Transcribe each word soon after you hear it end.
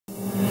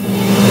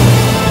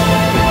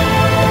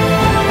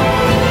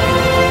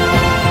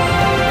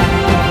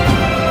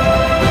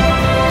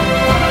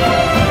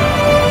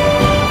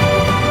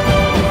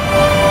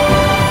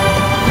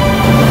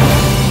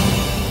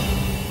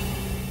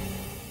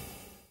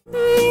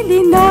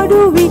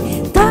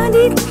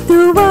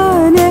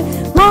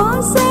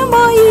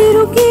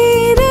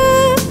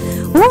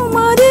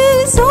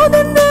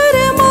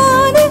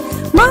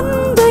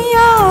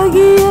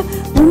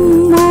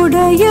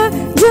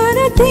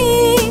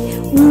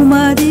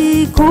உமது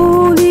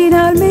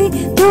கோலினால் மே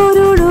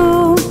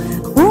தொருளோம்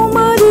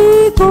உமது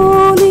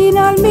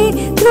கோலினால் மே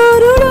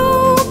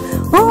தொருளோம்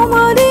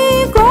உமது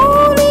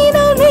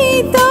கோலினால் மே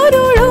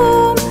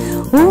தருளோம்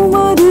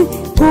உமது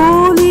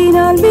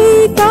கோலினால் மே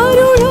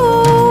தருளோம்.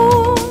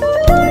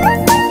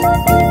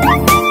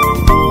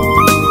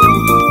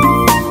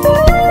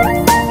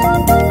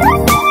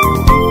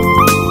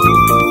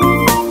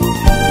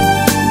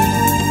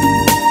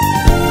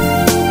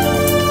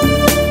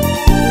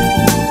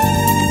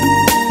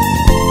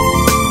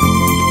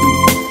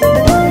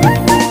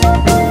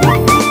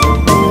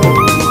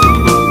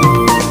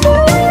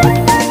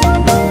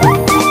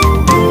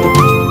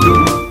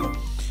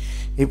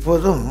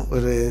 இப்போதும்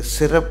ஒரு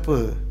சிறப்பு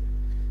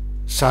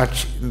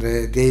சாட்சி, இந்த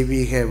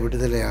தெய்வீக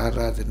விடுதலை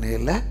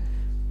ஆராதனையில்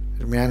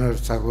அருமையான ஒரு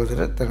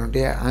சகோதரர்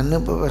தன்னுடைய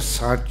அனுபவ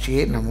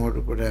சாட்சியை நம்மோடு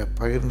கூட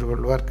பகிர்ந்து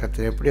கொள்வார்.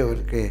 கர்த்தர் எப்படி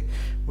அவருக்கு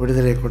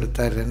விடுதலை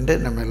கொடுத்தார் என்று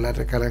நம்ம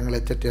எல்லாரும் கரங்களை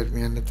தட்டி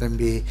அருமையான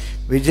தம்பி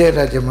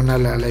விஜயராஜ்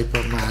முன்னால்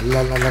அழைப்போம்.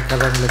 நல்ல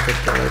கரங்களை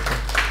தட்டி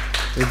அழைப்போம்.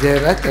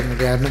 விஜயராஜ்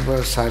தன்னுடைய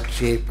அனுபவ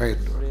சாட்சியை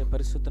பகிர்ந்து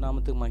பரிசுத்த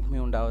நாமத்துக்கு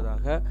மகிமை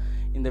உண்டாவதாக.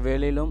 இந்த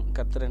வேளையிலும்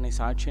கர்த்தர் என்னை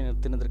சாட்சியை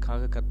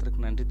நிறுத்தினதற்காக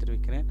கர்த்தருக்கு நன்றி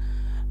தெரிவிக்கிறேன்.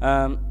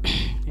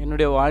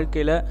 என்னுடைய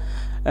வாழ்க்கையில்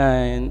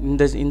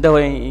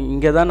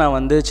இங்கே தான் நான்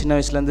வந்து சின்ன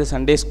வயசுலேருந்து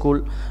சண்டே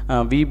ஸ்கூல்,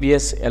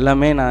 விபிஎஸ்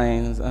எல்லாமே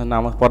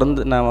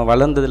நான்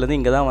வளர்ந்ததுலேருந்து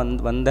இங்கே தான்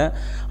வந்தேன்.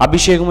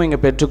 அபிஷேகமும்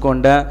இங்கே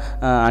பெற்றுக்கொண்டேன்,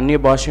 அந்நிய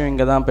பாஷையும்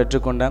இங்கே தான்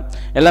பெற்றுக்கொண்டேன்.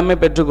 எல்லாமே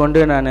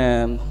பெற்றுக்கொண்டு நான்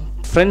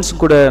ஃப்ரெண்ட்ஸ்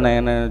கூட நான்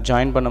என்னை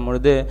ஜாயின் பண்ணும்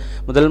பொழுது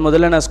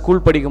முதல்ல நான்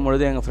ஸ்கூல் படிக்கும்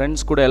பொழுது எங்கள்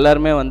ஃப்ரெண்ட்ஸ் கூட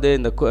எல்லாருமே வந்து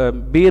இந்த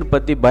பீர்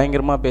பற்றி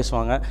பயங்கரமாக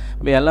பேசுவாங்க.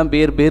 எல்லாம்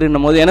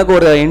பீருன்னும் போது எனக்கு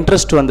ஒரு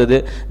இன்ட்ரெஸ்ட் வந்தது.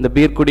 இந்த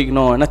பீர்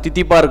குடிக்கணும், ஏன்னா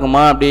தித்திப்பாக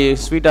இருக்குமா, அப்படி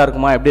ஸ்வீட்டாக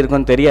இருக்குமா, எப்படி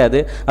இருக்குன்னு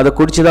தெரியாது, அதை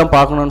குடிச்சு தான்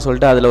பார்க்கணுன்னு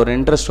சொல்லிட்டு அதில் ஒரு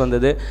இன்ட்ரெஸ்ட்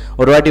வந்தது.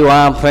 ஒரு வாட்டி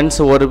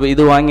ஃப்ரெண்ட்ஸ் ஒரு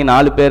இது வாங்கி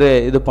 4 பேர்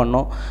இது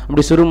பண்ணோம்.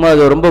 அப்படி சுருமா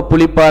அது ரொம்ப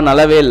புளிப்பாக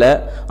நல்லாவே இல்லை.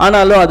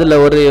 ஆனாலும் அதில்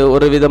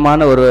ஒரு விதமான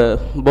ஒரு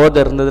போதை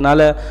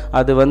இருந்ததுனால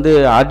அது வந்து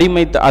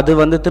அது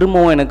வந்து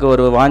திரும்பவும் எனக்கு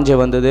ஒரு வாஞ்சை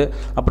வந்தது.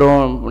 அப்புறம்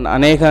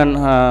அநேக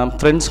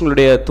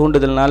ஃப்ரெண்ட்ஸுங்களுடைய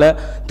தூண்டுதல்னால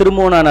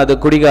திரும்பவும் நான் அதை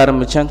குடிக்க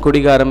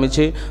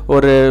ஆரம்பித்து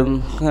ஒரு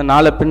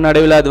நாளை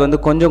பின்னடைவில் அது வந்து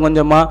கொஞ்சம்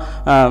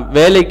கொஞ்சமாக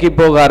வேலைக்கு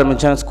போக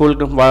ஆரம்பித்தேன்.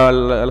 ஸ்கூலுக்கு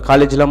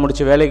காலேஜெலாம்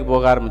முடித்து வேலைக்கு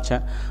போக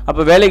ஆரம்பித்தேன்.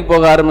 அப்போ வேலைக்கு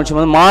போக ஆரம்பிச்சும்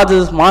போது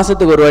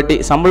மாதத்துக்கு ஒரு வாட்டி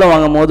சம்பளம்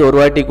வாங்கும் போது ஒரு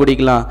வாட்டி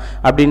குடிக்கலாம்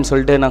அப்படின்னு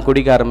சொல்லிட்டு நான்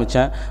குடிக்க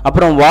ஆரம்பித்தேன்.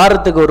 அப்புறம்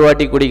வாரத்துக்கு ஒரு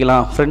வாட்டி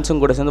குடிக்கலாம்,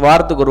 ஃப்ரெண்ட்ஸும் கூட சேர்ந்து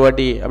வாரத்துக்கு ஒரு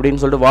வாட்டி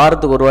அப்படின்னு சொல்லிட்டு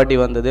வாரத்துக்கு ஒரு வாட்டி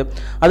வந்தது.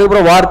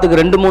 அதுக்கப்புறம்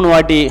வாரத்துக்கு 2-3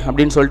 வாட்டி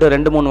அப்படின்னு சொல்லிட்டு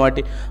 2-3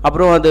 வாட்டி.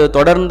 அப்புறம் அது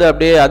தொடர்ந்து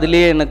அப்படியே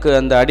அதுலேயே எனக்கு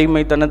அந்த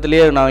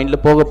அடிமைத்தனத்திலேயே நான் இல்லை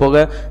போக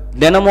போக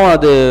தினமும்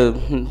அது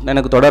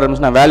எனக்கு தொடர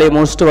ஆரம்பிச்சு. நான் வேலையை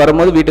முடிச்சுட்டு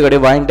வரும்போது வீட்டுக்கு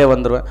அப்படியே வாங்கிட்டே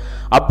வந்துடுவேன்.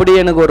 அப்படியே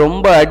எனக்கு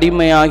ரொம்ப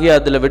அடிமையாகி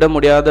அதில் விட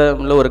முடியாத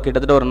ஒரு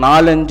கிட்டத்தட்ட ஒரு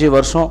 4-5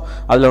 வருஷம்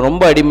அதில்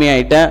ரொம்ப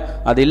அடிமையாயிட்டேன்.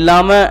 அது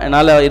இல்லாமல்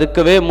என்னால்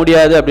இருக்கவே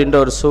முடியாது அப்படின்ற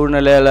ஒரு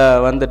சூழ்நிலையில்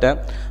வந்துட்டேன்.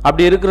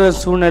 அப்படி இருக்கிற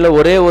சூழ்நிலை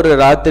ஒரே ஒரு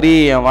ராத்திரி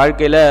என்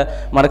வாழ்க்கையில்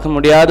மறக்க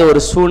முடியாத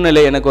ஒரு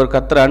சூழ்நிலை எனக்கு ஒரு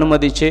கர்த்தர்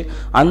அனுமதிச்சு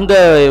அந்த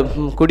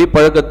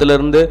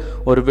குடிப்பழக்கத்திலிருந்து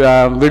ஒரு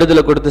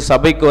விடுதலை கொடுத்து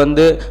சபைக்கு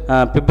வந்து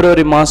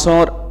பிப்ரவரி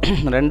மாதம்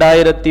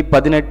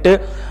 2018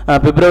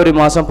 பிப்ரவரி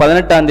மாதம்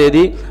 18ஆம்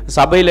தேதி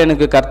சபையில்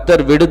எனக்கு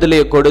கர்த்தர்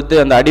விடுதலையை கொடுத்து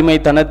அந்த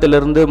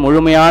அடிமைத்தனத்திலிருந்து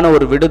முழுமையான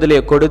ஒரு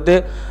விடுதலையை கொடுத்து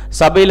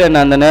சபையில்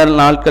நான் அந்த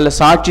நாட்களில்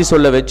சாட்சி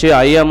சொல்ல வச்சு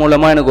ஐயா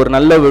மூலமாக எனக்கு ஒரு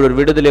நல்ல ஒரு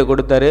விடுதலையை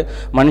கொடுத்தாரு.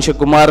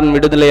 மனுஷகுமாரன்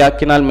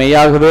விடுதலையாக்கினால்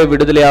மெய்யாகவே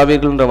விடுதலை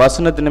ஆவீர்கள்ன்ற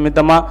வசனத்து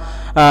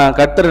நிமித்தமாக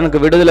கர்த்தர்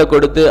எனக்கு விடுதலை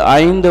கொடுத்து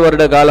 5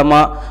 வருட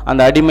காலமாக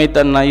அந்த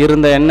அடிமைத்தன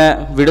இருந்த என்ன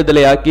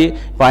விடுதலையாக்கி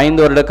இப்போ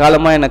 5 வருட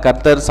காலமாக என்னை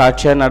கர்த்தர்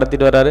சாட்சியாக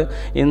நடத்திட்டு வர்றாரு.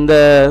 இந்த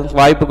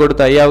வாய்ப்பு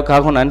கொடுத்த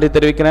ஐயாவுக்காகவும் நன்றி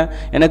தெரிவிக்கிறேன்.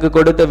 எனக்கு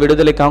கொடுத்த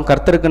விடுதலைக்காகவும்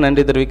கர்த்தருக்கு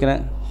நன்றி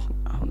தெரிவிக்கிறேன்.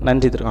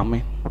 நன்றி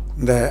ஆமென்.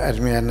 இந்த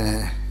அருமையான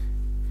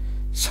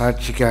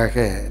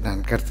சாட்சிக்காக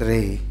நான்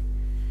கர்த்தரை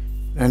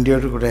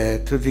நன்றியோடு கூட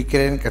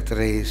துதிக்கிறேன்,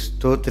 கர்த்தரை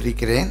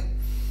ஸ்தோத்திரிக்கிறேன்.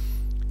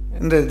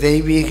 இந்த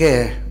தெய்வீக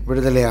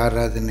விடுதலை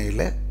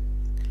ஆராதனையில்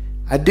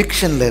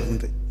அடிக்ஷனில்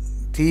இருந்து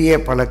தீய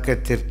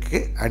பழக்கத்திற்கு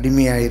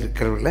அடிமையாக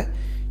இருக்கிறவங்கள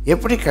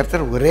எப்படி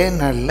கர்த்தர் ஒரே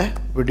நாளில்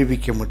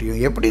விடுவிக்க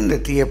முடியும், எப்படி இந்த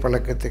தீய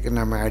பழக்கத்துக்கு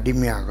நம்ம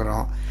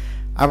அடிமையாகிறோம்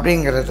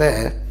அப்படிங்கிறத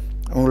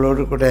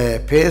உங்களோடு கூட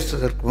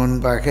பேசுவதற்கு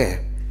முன்பாக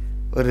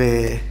ஒரு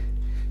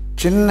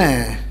சின்ன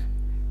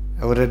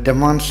ஒரு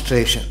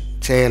டெமான்ஸ்ட்ரேஷன்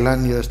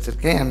செய்யலான்னு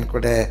யோசிச்சிருக்கேன். எனக்கு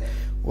கூட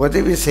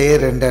உதவி செய்ய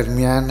 2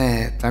 அருமையான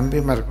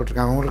தம்பிமார்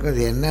கொடுத்துருக்காங்க. அவங்களுக்கு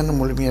அது என்னன்னு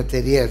முழுமையாக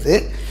தெரியாது.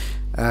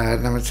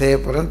 நம்ம செய்ய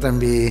போகிறோம்.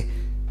 தம்பி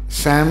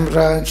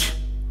சாம்ராஜ்,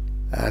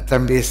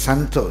 தம்பி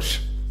சந்தோஷ்,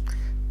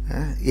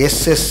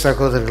 எஸ்எஸ்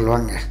சகோதரர்கள்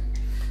வாங்க,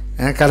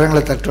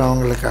 கரங்களை தட்டுவோம்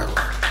அவங்களுக்காக.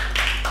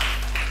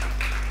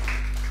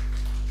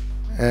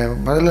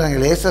 முதல்ல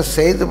நாங்கள் லேசாக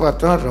செய்து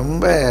பார்த்தோம்.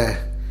 ரொம்ப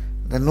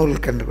இந்த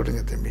நூல் கண்டு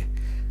கொடுங்க தம்பி.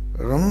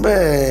 ரொம்ப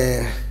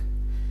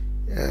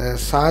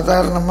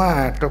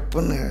சாதாரணமாக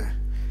டொப்புன்னு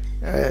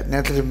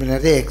நேரத்தில்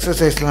நிறைய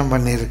எக்ஸசைஸ்லாம்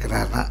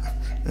பண்ணியிருக்கிறாருன்னா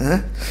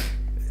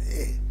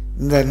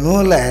இந்த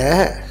நூலை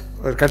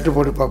ஒரு கட்டு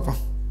போட்டு பார்ப்போம்.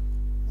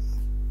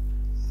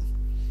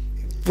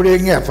 இப்படி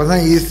வைங்க, அப்போ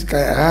தான் ஈஸி.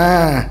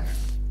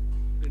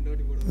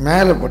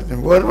 மேலே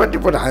போட்டு ஒரு வாட்டி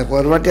போட்டு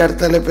ஒரு வாட்டி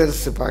அடுத்தாலே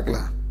பெருசு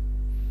பார்க்கலாம்.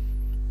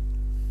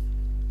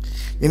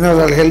 இன்னொரு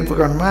ஆள் ஹெல்ப்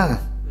வேணுமா?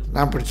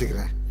 நான்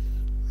பிடிச்சிக்கிறேன்.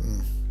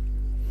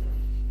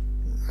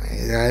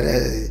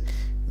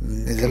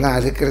 இதெல்லாம்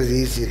அறுக்கிறது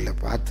ஈஸி இல்லை,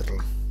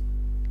 பார்த்துடலாம்.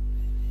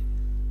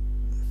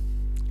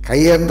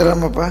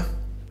 கையேந்திரமாப்பா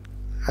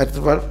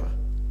அறுத்து பாருப்பா.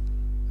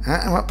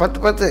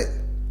 10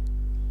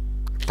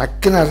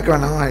 டக்குன்னு அறுக்க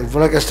வேணாமா?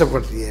 இவ்வளோ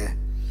கஷ்டப்படுறியே.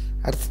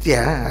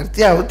 அறுத்துட்டியா?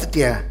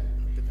 அவுத்துட்டியா?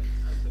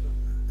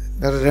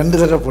 2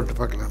 தடவை போட்டு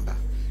பார்க்கலாம்டா.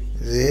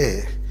 இது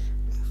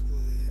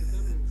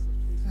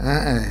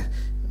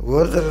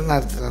ஒரு தடவை நான்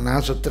அறுத்துறேன்,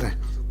 நான் சுற்றுறேன்.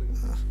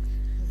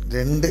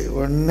 2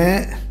 1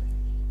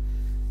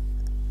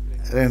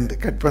 2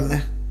 கட் பண்ணு.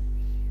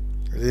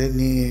 இது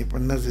நீ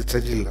பண்ணது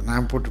சரியில்லை,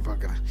 நான் போட்டு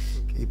பார்க்குறேன்.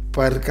 இப்போ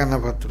இருக்கான்னா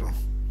பார்த்துருவோம்.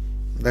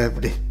 இந்த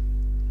எப்படி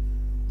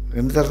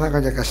 2 தடவை தான்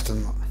கொஞ்சம்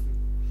கஷ்டம்தான்.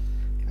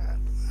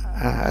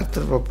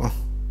 அறுத்துட்டு பார்ப்போம்.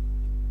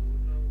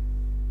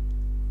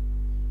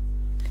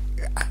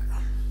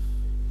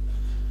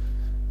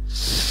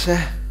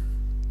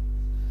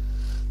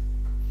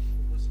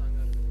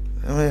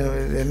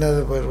 என்னது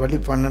வலி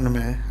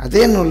பண்ணணுமே,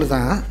 அதே நூல்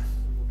தான்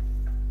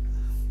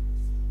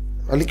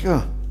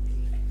வலிக்கும்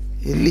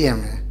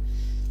இல்லையாமே.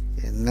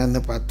 என்னன்னு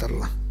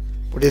பார்த்துடலாம்.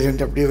 இப்படி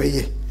 2 அப்படியே வை.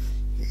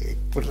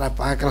 இப்படிடா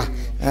பார்க்கலாம்.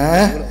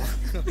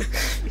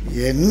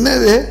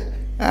 என்னது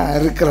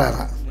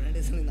அறுக்கிறாராம்.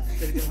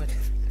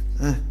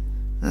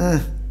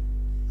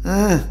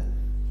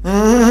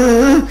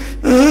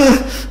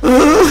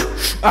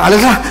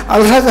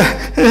 அழுகாத.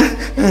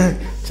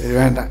 சரி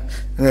வேண்டாம்,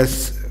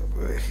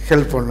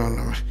 ஹெல்ப் பண்ணோம்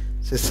நம்ம.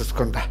 சிஸ்டர்ஸ்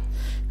கொண்டா.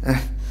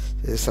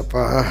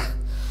 சப்பா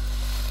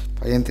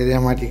பையன் தெரிய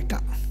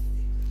மாட்டிக்கிட்டான்.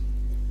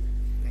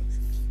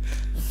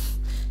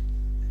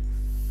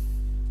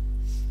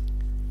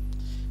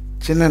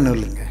 சின்ன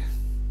நூலுங்க,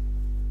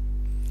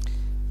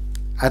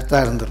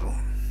 அர்த்தம் இருந்துடும்.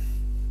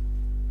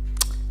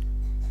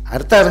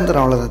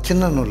 அவ்வளோதான்.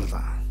 சின்ன நூல்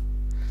தான்.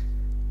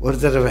 ஒரு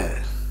தடவை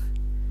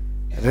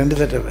 2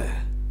 தடவை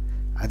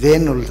அதே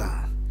நூல் தான்.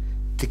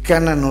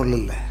 திக்கான நூல்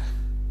இல்லை.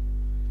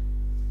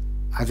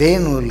 அதே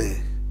நூல்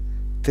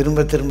திரும்ப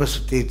திரும்ப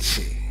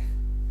சுற்றிடுச்சு.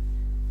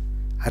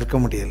 அறுக்க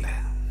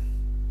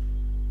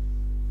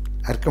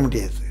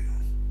முடியாது.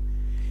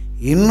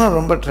 இன்னும்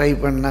ரொம்ப ட்ரை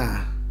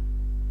பண்ணால்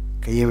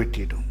கையை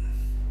வெட்டிடும்.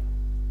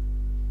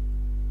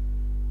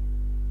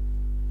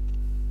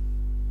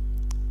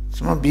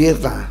 சும்மா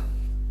பியர் தான்,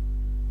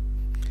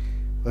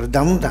 ஒரு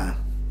தம் தான்.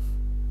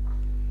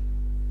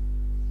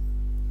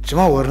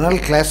 சும்மா ஒரு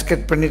நாள் கிளாஸ்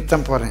கட் பண்ணிட்டு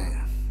தான் போகிறேன்.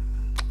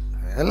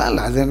 அதெல்லாம்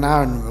இல்லை. அது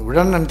நான்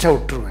உடனே நினச்சா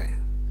விட்டுருவேன்.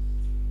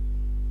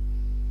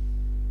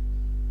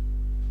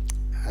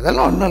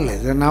 அதெல்லாம் ஒன்றும் இல்லை.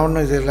 இது நான்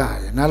ஒன்றும் இதெல்லாம்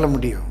என்னால்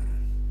முடியும்.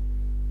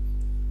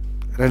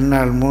 2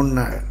 நாள் 3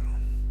 நாள்.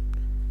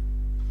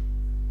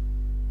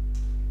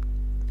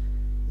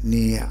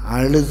 நீ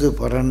அழுது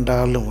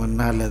புரண்டாலும்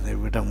ஒன்னால் அதை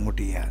விட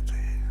முடியாது.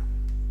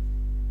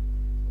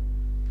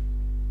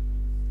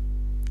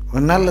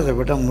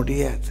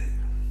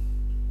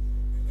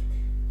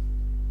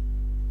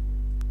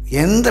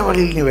 எந்த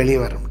வழியில் நீ வெளியே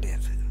வர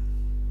முடியாது.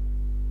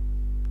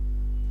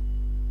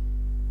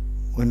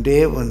 ஒன்றே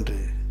ஒன்று,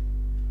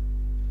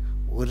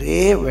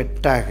 ஒரே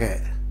வெட்டாக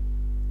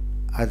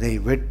அதை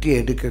வெட்டி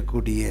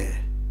எடுக்கக்கூடிய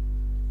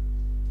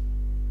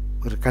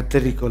ஒரு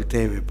கத்தரிக்கோல்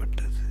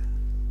தேவைப்பட்டது.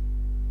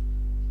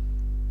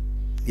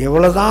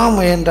 எவ்வளோதான்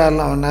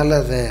முயன்றாலும் அவனால்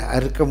அதை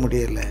அறுக்க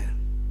முடியலை.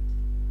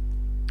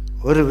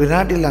 ஒரு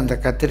வினாடியில் அந்த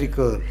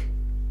கத்தரிக்கோல்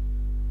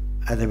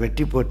அதை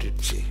வெட்டி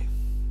போட்டுடுச்சு.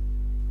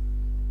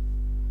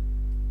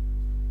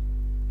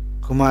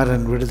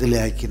 குமாரன் விடுதலை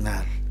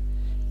ஆக்கினார்,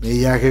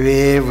 மெய்யாகவே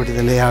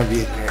விடுதலை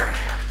ஆவீர்கள்.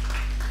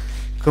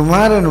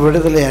 குமாரன்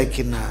விடுதலை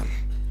ஆக்கினார்,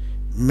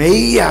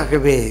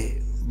 மெய்யாகவே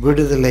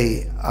விடுதலை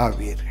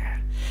ஆவீர்கள்.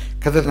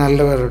 கர்த்தர்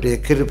நல்லவருடைய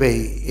கிருபை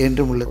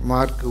என்றும் உள்ள.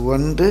 மார்க்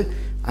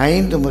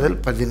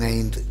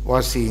 1:5-15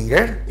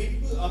 வாசியுங்கள்.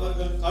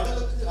 அவர்கள்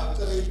கடலுக்கு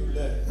அக்கறையில் உள்ள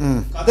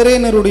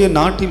கதரேனருடைய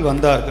நாட்டில்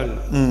வந்தார்கள்.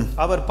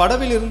 அவர்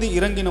படவில் இருந்து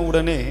இறங்கின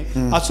உடனே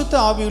அசுத்த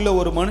ஆவியுள்ள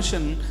ஒரு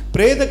மனுஷன்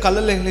பிரேத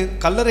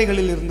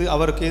கல்லறைகளில் இருந்து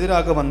அவருக்கு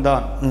எதிராக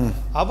வந்தான்.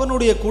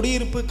 அவனுடைய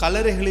குடியிருப்பு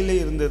கல்லறைகளிலே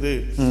இருந்தது.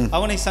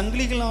 அவனை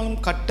சங்கிலிகளாலும்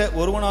கட்ட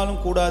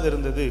ஒருவனாலும் கூடாது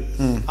இருந்தது.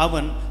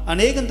 அவன்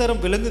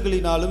அநேகந்தரம்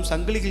விலங்குகளினாலும்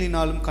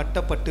சங்கிலிகளினாலும்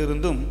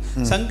கட்டப்பட்டிருந்தும்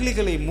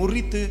சங்கிலிகளை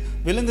முறித்து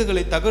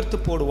விலங்குகளை தகர்த்து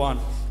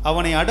போடுவான்.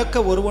 அவனை அடக்க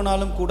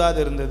ஒருவனாலும் கூடாது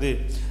இருந்தது.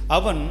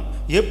 அவன்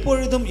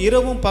எப்பொழுதும்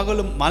இரவும்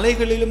பகலும்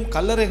மலைகளிலும்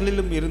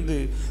கல்லறைகளிலும் இருந்து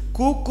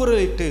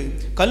கூக்குரலிட்டு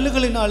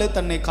கல்லுகளினாலே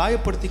தன்னை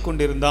காயப்படுத்தி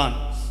கொண்டிருந்தான்.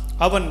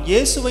 அவன்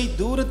இயேசுவை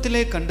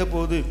தூரத்திலே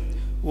கண்டபோது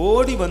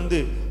ஓடி வந்து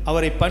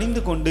அவரை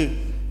பணிந்து கொண்டு,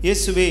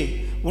 இயேசுவே,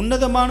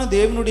 உன்னதமான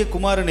தேவனுடைய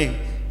குமாரனே,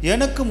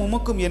 எனக்கும்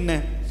உமக்கும் என்ன?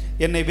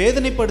 என்னை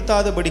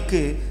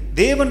வேதனைப்படுத்தாதபடிக்கு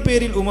தேவன்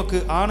பேரில் உமக்கு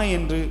ஆணை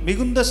என்று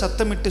மிகுந்த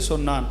சத்தமிட்டு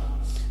சொன்னான்.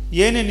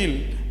 ஏனெனில்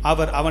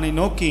அவர் அவனை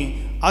நோக்கி,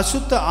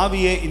 அசுத்த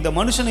ஆவியே, இந்த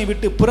மனுஷனை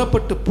விட்டு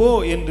புறப்பட்டு போ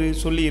என்று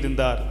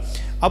சொல்லியிருந்தார்.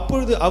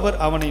 அப்பொழுது அவர்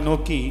அவனை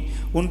நோக்கி,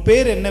 உன்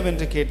பேர்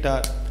என்னவென்று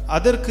கேட்டார்.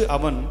 அதற்கு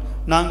அவன்,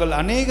 நாங்கள்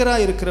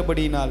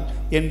அநேகராயிருக்கிறபடியினால்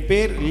என்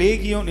பேர்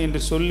லேகியோன்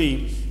என்று சொல்லி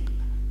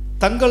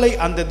தங்களை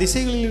அந்த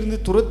திசைகளிலிருந்து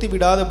துரத்தி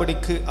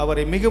விடாதபடிக்கு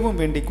அவரை மிகவும்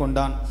வேண்டிக்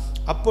கொண்டான்.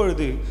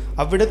 அப்பொழுது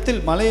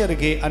அவ்விடத்தில் மலை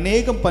அருகே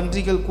அநேகம்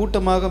பன்றிகள்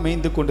கூட்டமாக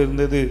மேய்ந்து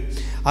கொண்டிருந்தது.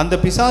 அந்த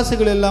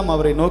பிசாசுகள் எல்லாம்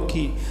அவரை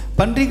நோக்கி,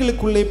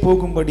 பன்றிகளுக்குள்ளே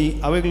போகும்படி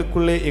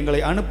அவைகளுக்குள்ளே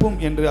எங்களை அனுப்பும்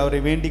என்று அவரை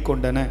வேண்டிக்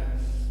கொண்டன.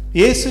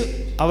 இயேசு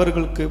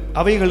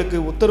அவைகளுக்கு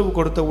உத்தரவு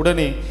கொடுத்த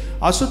உடனே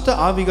அசுத்த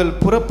ஆவிகள்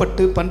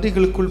புறப்பட்டு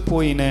பன்றிகளுக்குள்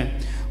போயின.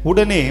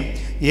 உடனே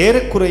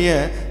ஏறக்குறைய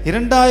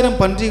 2000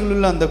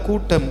 பன்றிகளுள்ள அந்த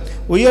கூட்டம்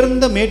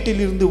உயர்ந்த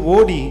மேட்டிலிருந்து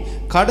ஓடி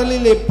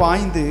கடலிலே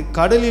பாய்ந்து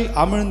கடலில்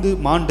அமிழ்ந்து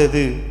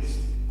மாண்டது.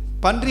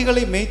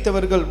 பன்றிகளை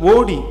மேய்த்தவர்கள்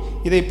ஓடி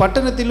இதை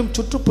பட்டணத்திலும்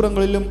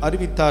சுற்றுப்புறங்களிலும்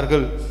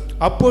அறிவித்தார்கள்.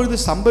 அப்பொழுது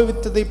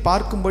சம்பவித்ததை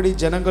பார்க்கும்படி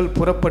ஜனங்கள்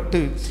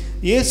புறப்பட்டு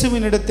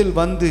இயேசுவினிடத்தில்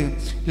வந்து,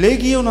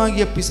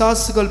 லேகியோனாகிய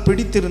பிசாசுகள்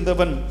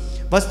பிடித்திருந்தவன்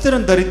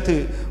வஸ்திரம் தரித்து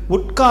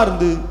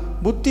உட்கார்ந்து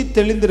புத்தி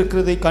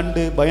தெளிந்திருக்கிறதை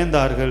கண்டு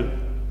பயந்தார்கள்.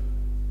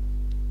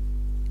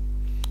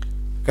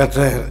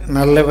 கர்த்தர்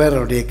நல்லவர்,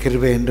 அவருடைய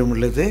கிருபை என்றும்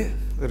உள்ளது.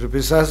 ஒரு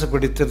பிசாசு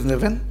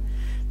பிடித்திருந்தவன்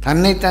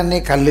தன்னைத்தானே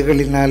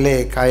கல்லுகளினாலே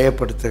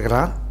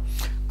காயப்படுத்துகிறான்.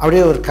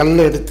 அப்படியே ஒரு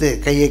கல் எடுத்து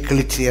கையை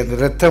கிழிச்சு அந்த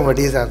ரத்தம்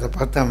வடியுது, அதை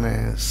பார்த்து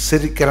அவன்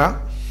சிரிக்கிறான்.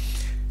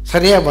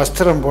 சரியாக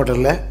வஸ்திரம்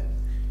போடலை,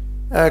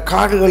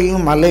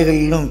 காடுகளிலும்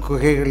மலைகளிலும்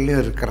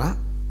குகைகளிலும் இருக்கிறான்.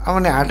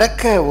 அவனை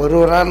அடக்க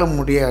ஒருவராலும்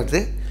முடியாது.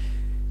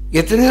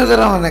 எத்தனையோ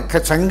தரம் அவனை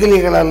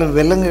சங்கிலிகளாலும்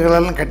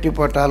விலங்குகளாலும் கட்டி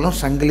போட்டாலும்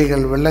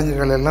சங்கிலிகள்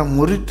விலங்குகள் எல்லாம்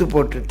முறித்து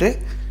போட்டுட்டு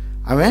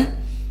அவன்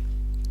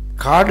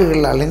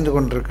காடுகள் அலைந்து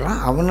கொண்டிருக்கிறான்.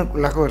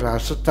 அவனுக்குள்ளாக ஒரு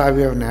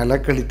அசுத்தாவி அவனை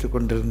அலக்கழித்து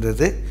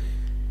கொண்டிருந்தது.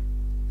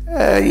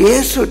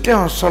 இயேசுட்டு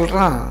அவன்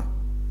சொல்கிறான்,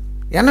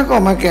 எனக்கும்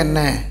உமக்கு என்ன,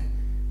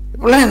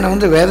 இப்போலாம்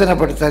என்னை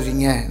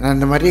வேதனைப்படுத்தாதீங்க, நான்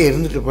இந்த மாதிரியே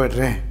இருந்துட்டு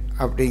போய்ட்றேன்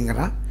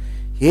அப்படிங்கிறான்.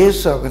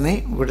 இயேசு அவனை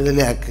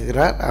விடுதலை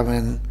ஆக்குகிறார்.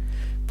 அவன்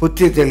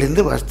புத்தி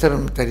தெளிந்து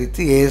வஸ்திரம்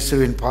தரித்து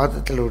இயேசுவின்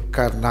பாதத்தில்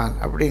உட்கார்ந்தான்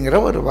அப்படிங்கிற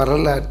ஒரு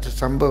வரலாற்று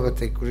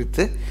சம்பவத்தை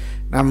குறித்து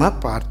நம்ம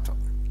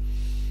பார்த்தோம்.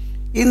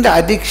 இந்த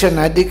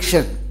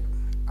அடிக்ஷன்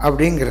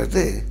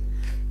அப்படிங்கிறது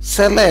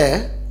சில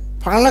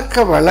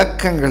பழக்க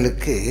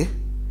வழக்கங்களுக்கு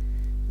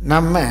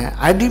நம்ம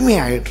அடிமை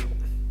ஆயிடுறோம்.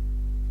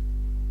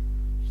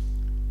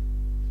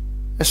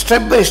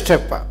 ஸ்டெப் பை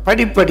ஸ்டெப்பாக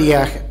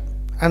படிப்படியாக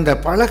அந்த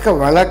பழக்க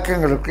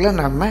வழக்கங்களுக்குள்ள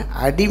நம்ம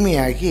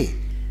அடிமையாகி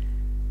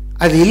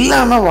அது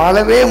இல்லாமல்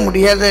வாழவே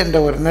முடியாத என்ற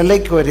ஒரு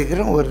நிலைக்கு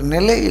வருகிறோம். ஒரு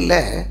நிலையில்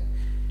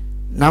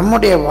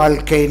நம்முடைய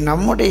வாழ்க்கை,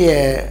 நம்முடைய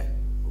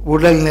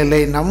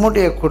உடல்நிலை,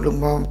 நம்முடைய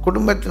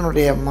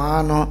குடும்பத்தினுடைய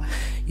மானம்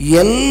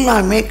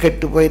எல்லாமே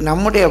கெட்டு போய்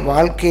நம்முடைய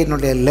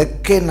வாழ்க்கையினுடைய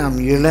லெக்கை நாம்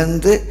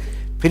இழந்து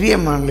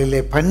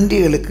பிரியமானதிலே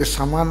பண்டிகளுக்கு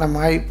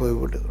சமானமாய்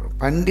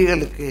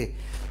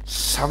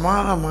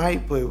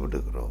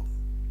போய்விடுகிறோம்.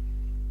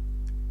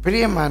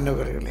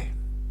 பிரியமானவர்களே,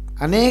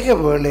 அநேக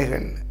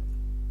வேளைகளில்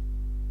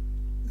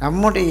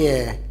நம்முடைய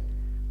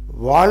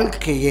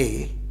வாழ்க்கையை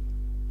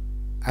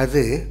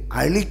அது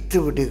அழித்து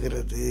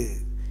விடுகிறது.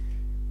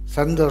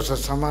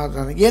 சந்தோஷம்,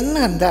 சமாதானம், என்ன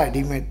அந்த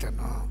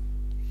அடிமைத்தனம்?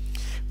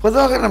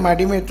 பொதுவாக நம்ம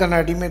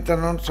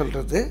அடிமைத்தனம்னு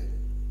சொல்கிறது,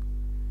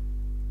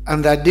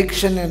 அந்த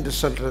அடிக்ஷன் என்று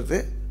சொல்கிறது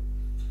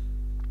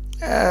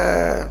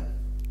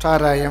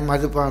சாராயம்,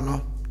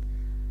 மதுபானம்,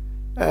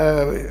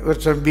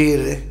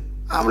 பீரு,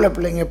 ஆம்பளை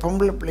பிள்ளைங்க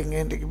பொம்பளை பிள்ளைங்க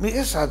இன்றைக்கு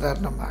மிக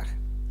சாதாரணமாக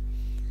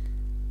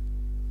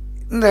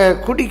இந்த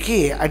குடிக்கு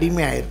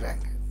அடிமை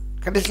ஆயிடுறாங்க.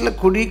 கடைசியில்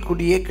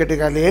குடியே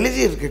கெடுக்காது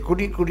எழுதியிருக்கு,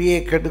 குடியே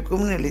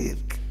கெடுக்கும்னு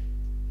எழுதியிருக்கு.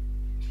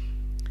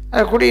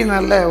 அது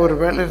குடியினால ஒரு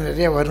வேளை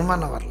நிறைய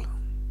வருமானம் வரலாம்.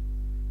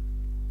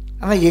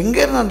 ஆனால்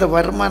எங்கேருந்து அந்த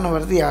வருமானம்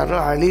வருது? யாரோ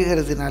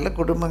அழிகிறதுனால,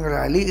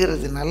 குடும்பங்கள்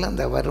அழிகிறதுனால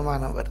அந்த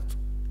வருமானம் வருது.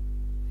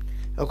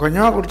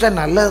 கொஞ்சமாக குடித்தா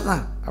நல்லது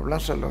தான்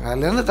அப்படிலாம் சொல்லுவாங்க.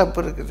 அதில் என்ன தப்பு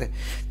இருக்குது?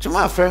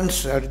 சும்மா ஃப்ரெண்ட்ஸ்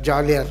அப்படி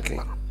ஜாலியாக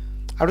இருக்கலாம்,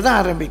 அப்படி தான்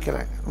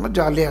ஆரம்பிக்கிறாங்க. ரொம்ப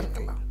ஜாலியாக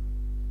இருக்கலாம்.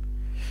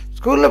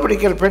 ஸ்கூலில்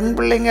படிக்கிற பெண்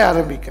பிள்ளைங்க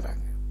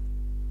ஆரம்பிக்கிறாங்க.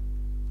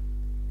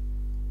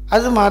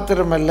 அது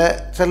மாத்திரமல்ல,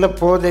 சில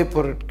போதைப்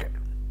பொருட்கள்,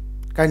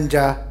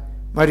 கஞ்சா,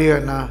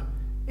 மரியோனா,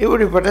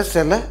 இப்படிப்பட்ட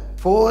சில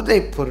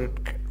போதைப்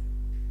பொருட்கள்,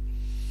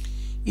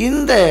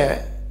 இந்த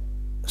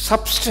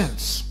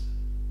சப்ஸ்டன்ஸ்,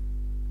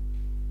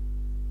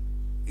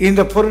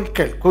 இந்த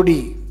பொருட்கள், குடி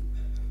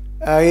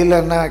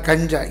இல்லைன்னா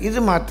கஞ்சா, இது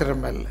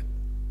மாத்திரமல்ல,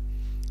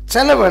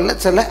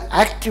 சில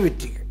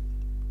ஆக்டிவிட்டிகள்,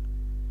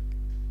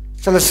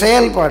 சில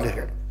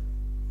செயல்பாடுகள்,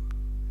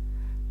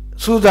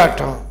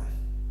 சூதாட்டம்,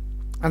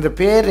 அந்த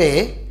பேரே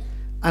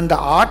அந்த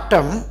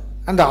ஆட்டம்,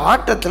 அந்த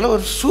ஆட்டத்தில்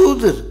ஒரு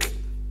சூது இருக்கு.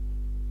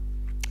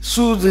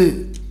 சூது,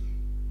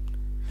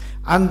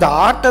 அந்த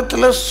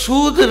ஆட்டத்தில்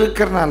சூது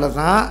இருக்கிறனால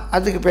தான்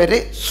அதுக்கு பேரே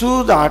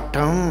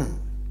சூதாட்டம்.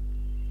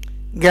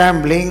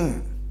 Gambling,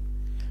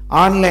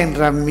 online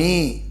rummy,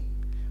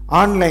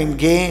 online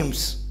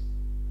games,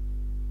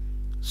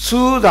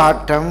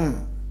 சூதாட்டம்.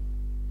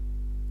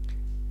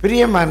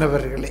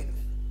 பிரியமானவர்களே,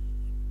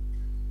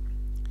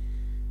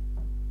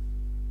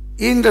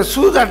 இந்த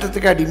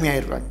சூதாட்டத்துக்கு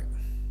அடிமையாயிருவாங்க,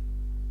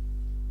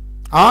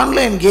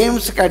 ஆன்லைன்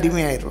கேம்ஸுக்கு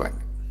அடிமையாயிருவாங்க.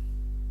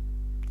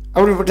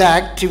 அப்படிப்பட்ட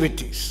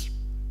ஆக்டிவிட்டீஸ்,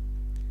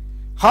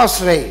 ஹார்ஸ்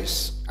ரைஸ்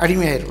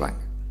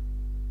அடிமையாயிருவாங்க.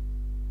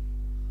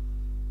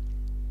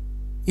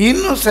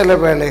 இன்னும் சில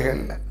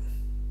வேளைகளில்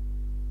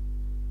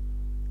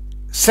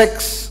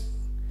செக்ஸ்,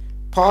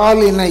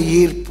 பாலின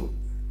ஈர்ப்பு,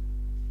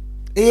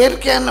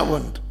 இயற்கையான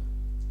ஒன்று.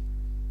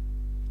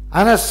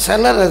 ஆனால்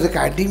சிலர் அதுக்கு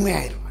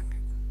அடிமையாயிருவாங்க.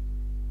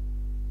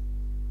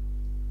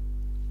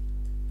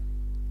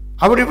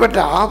 அப்படிப்பட்ட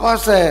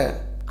ஆபாச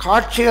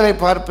காட்சிகளை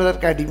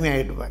பார்ப்பதற்கு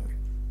அடிமையாயிடுவாங்க.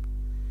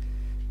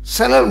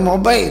 சிலர்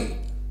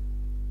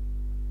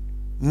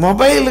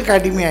மொபைலுக்கு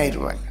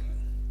அடிமையாயிருவாங்க,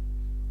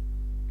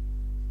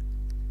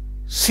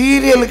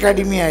 சீரியலுக்கு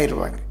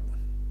அடிமையாயிருவாங்க.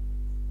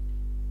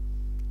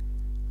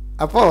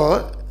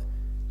 அப்போது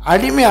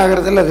அடிமை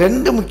ஆகிறதுல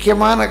ரெண்டு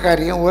முக்கியமான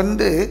காரியம்.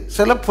 ஒன்று,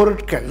 சில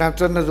பொருட்கள், நான்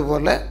சொன்னது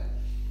போல்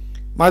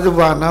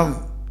மதுபானம்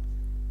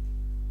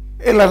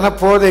இல்லைன்னா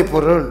போதைப்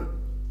பொருள்,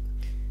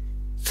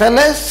 சில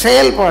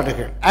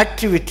செயல்பாடுகள்,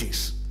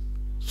 ஆக்டிவிட்டீஸ்,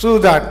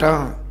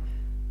 சூதாட்டம்,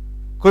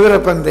 குதிரை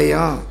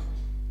பந்தயம்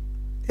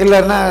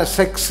இல்லைன்னா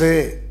செக்ஸு,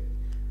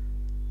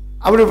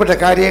 அப்படிப்பட்ட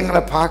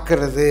காரியங்களை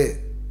பார்க்கறது,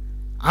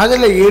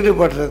 அதில்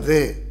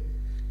ஈடுபடுறது,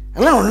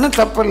 எல்லாம் ஒன்றும்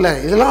தப்பு இல்லை,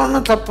 இதெல்லாம்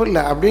ஒன்றும் தப்பு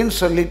இல்லை அப்படின்னு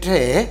சொல்லிட்டு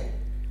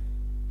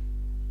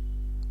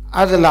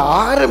அதில்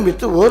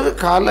ஆரம்பித்து ஒரு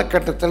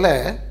காலகட்டத்தில்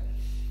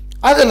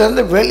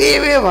அதிலேருந்து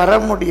வெளியவே வர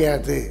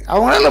முடியாது,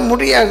 அவங்களால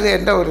முடியாது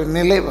என்ற ஒரு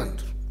நிலை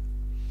வந்துடும்.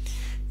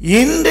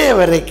 இன்றைய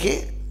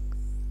வரைக்கும்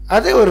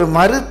அதை ஒரு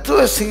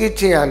மருத்துவ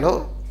சிகிச்சையாலோ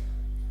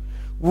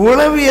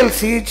உளவியல்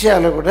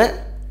சிகிச்சையாலோ கூட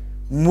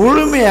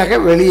முழுமையாக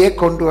வெளியே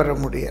கொண்டு வர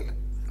முடியலை.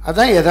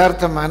 அதுதான்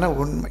யதார்த்தமான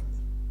உண்மை.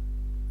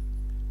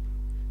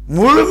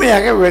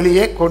 முழுமையாக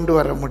வெளியே கொண்டு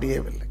வர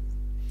முடியவில்லை.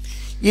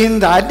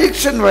 இந்த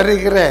அடிக்ஷன்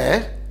வருகிற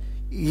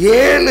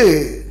 7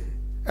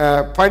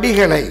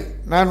 படிகளை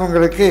நான்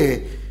உங்களுக்கு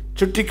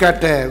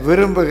சுட்டிக்காட்ட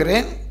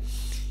விரும்புகிறேன்.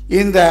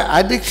 இந்த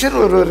அடிக்ஷன்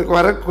ஒருவருக்கு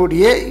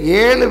வரக்கூடிய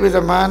 7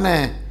 விதமான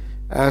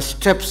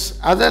ஸ்டெப்ஸ்,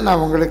 அதை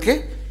நான் உங்களுக்கு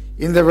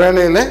இந்த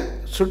வேளையில்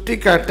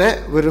சுட்டிக்காட்ட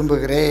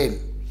விரும்புகிறேன்.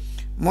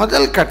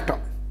 முதல்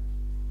கட்டம்,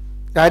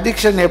 இந்த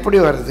அடிக்ஷன் எப்படி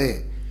வருது?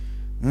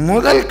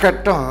 முதல்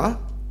கட்டம்,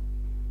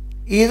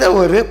 இதை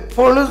ஒரு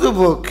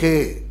பொழுதுபோக்கு,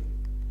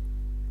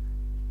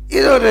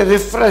 இது ஒரு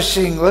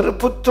ரிஃப்ரெஷிங், ஒரு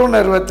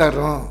புத்துணர்வை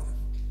தரும்,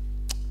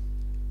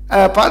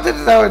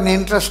 பார்த்துட்டு தான் கொஞ்சம்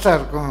இன்ட்ரெஸ்டாக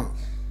இருக்கும்,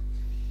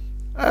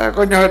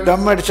 கொஞ்சம்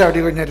டம் அடித்தா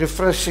அப்படி கொஞ்சம்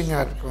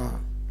ரிஃப்ரெஷிங்காக இருக்கும்,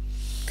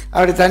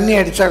 அப்படி தண்ணி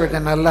அடித்தா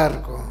கொஞ்சம் நல்லா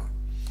இருக்கும்,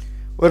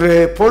 ஒரு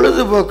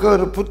பொழுதுபோக்கு,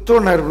 ஒரு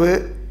புத்துணர்வு.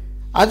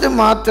 அது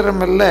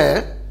மாத்திரமில்ல,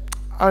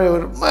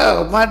 ஒரு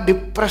மாதிரி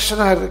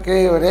டிப்ரெஷனாக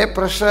இருக்குது, ஒரே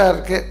ப்ரெஷராக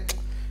இருக்குது,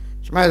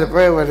 சும்மா இதை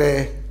போய் ஒரு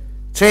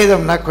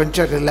செய்தோம்னா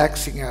கொஞ்சம்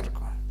ரிலாக்ஸிங்காக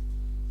இருக்கும்.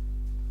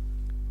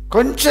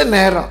 கொஞ்ச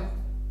நேரம்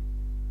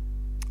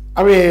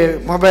அப்படி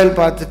மொபைல்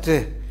பார்த்துட்டு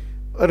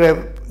ஒரு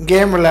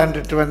கேம்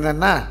விளையாண்டுட்டு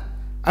வந்தேன்னா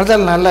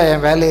அதில் நல்லா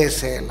என் வேலையை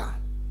செய்யலாம்.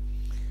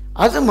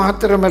 அது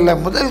மாத்திரமல்ல,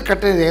 முதல்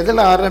கட்டம்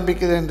எதில்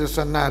ஆரம்பிக்குது என்று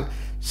சொன்னால்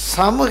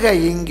சமூக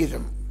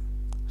இங்கிதம்,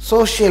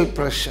 சோஷியல்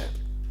ப்ரெஷர்.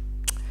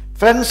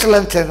 ஃப்ரெண்ட்ஸ்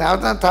எல்லாம் சேர்ந்து,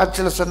 அவதான்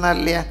தாட்சியில் சொன்னார்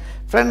இல்லையா,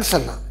 ஃப்ரெண்ட்ஸ்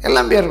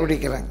எல்லாம் பேர்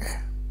குடிக்கிறாங்க,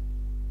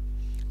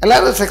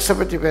 எல்லோரும் செக்ஸை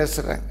பற்றி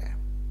பேசுகிறாங்க.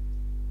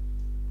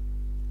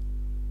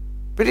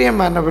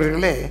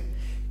 பிரியமானவர்களே,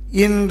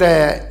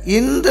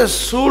 இந்த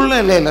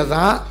சூழ்நிலையில்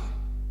தான்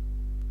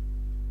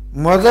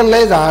முதல்ல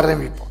இதை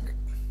ஆரம்பிப்போங்க.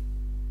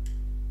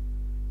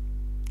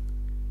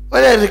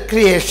 ஒரு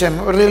ரிக்ரியேஷன்,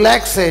 ஒரு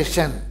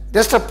ரிலாக்ஸேஷன்,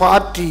 ஜஸ்ட் அ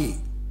பார்ட்டி.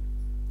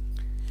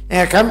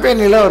 என்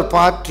கம்பெனியில் ஒரு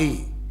பார்ட்டி,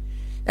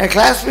 என்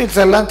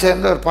கிளாஸ்மேட்ஸ் எல்லாம்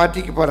சேர்ந்து ஒரு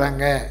பார்ட்டிக்கு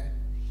போகிறாங்க,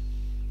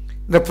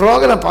 இந்த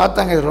ப்ரோக்ராம்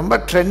பார்த்தாங்க, இது ரொம்ப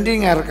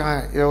ட்ரெண்டிங்காக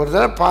இருக்கான், இதை ஒரு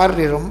தடவை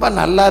பாரு, ரொம்ப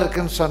நல்லா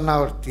இருக்குன்னு சொன்னா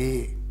ஒருத்தி.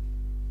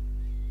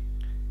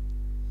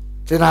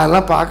 சரி, நான்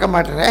அதெல்லாம் பார்க்க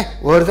மாட்டேனே,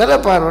 ஒரு தடவை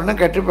பாரு,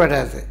 ஒன்றும்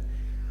கட்டுப்படாது,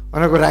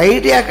 உனக்கு ஒரு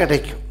ஐடியா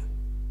கிடைக்கும்.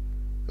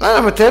 அதான்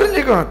நம்ம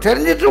தெரிஞ்சுக்கணும்,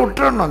 தெரிஞ்சுட்டு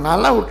விட்டுறணும்.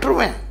 நான்லாம்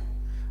விட்டுருவேன்.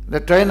 இந்த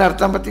ட்ரெயின்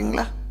அர்த்தம்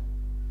பார்த்தீங்களா,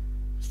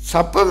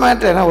 சப்ப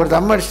மாட்டேன். ஒரு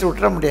தம் அடிச்சுட்டு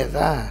விட்டுற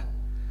முடியாதா,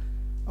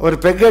 ஒரு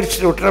பெக்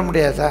அடிச்சுட்டு விட்டுற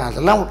முடியாதா,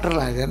 அதெல்லாம்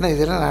விட்டுறலாம்.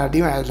 இது என்ன நான்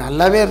அடிமை, அது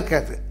நல்லாவே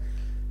இருக்காது.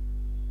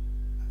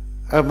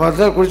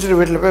 முதல்ல குடிச்சிட்டு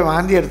வீட்டில் போய்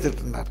வாந்தி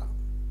எடுத்துகிட்டு இருந்தாராம்.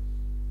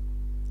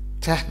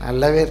 சே,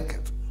 நல்லாவே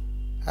இருக்காது,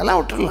 அதெல்லாம்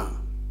விட்டுடலாம்.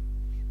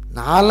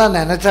 நான்லாம்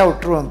நினச்சா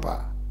விட்டுருவேன்ப்பா.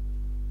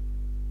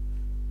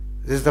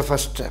 This is the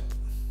first step.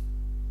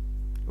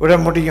 விட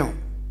முடியும்,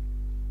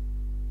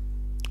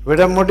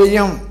 விட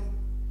முடியும்.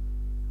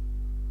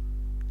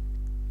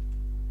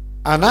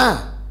 ஆனால்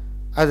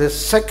அது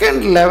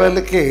செகண்ட்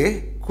லெவலுக்கு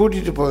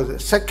கூட்டிகிட்டு போகுது.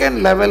 செகண்ட்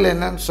லெவல்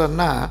என்னன்னு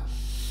சொன்னால்,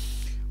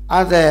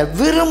 அதை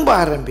விரும்ப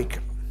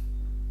ஆரம்பிக்கணும்.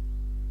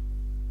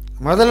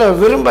 முதல்ல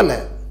விரும்பலை,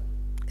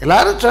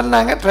 எல்லோரும்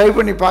சொன்னாங்க, ட்ரை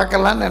பண்ணி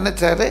பார்க்கலான்னு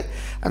நினச்சாரு.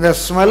 அந்த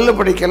ஸ்மெல்லு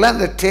பிடிக்கலை,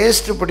 அந்த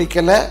டேஸ்ட்டு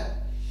பிடிக்கலை,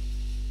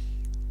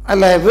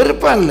 அதில்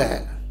விருப்பம் இல்லை.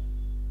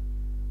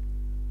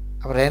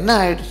 அப்புறம் என்ன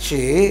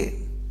ஆயிடுச்சு,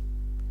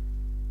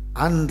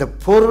 அந்த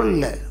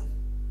பொருளில்,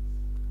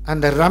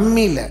 அந்த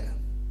ரம்மியில்,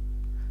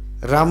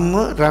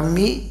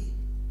 ரம்மி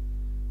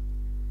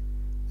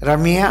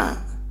ரம்யா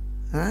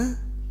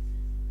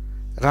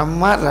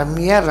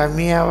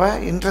ரம்யாவா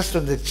இன்ட்ரெஸ்ட்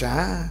வந்துடுச்சா,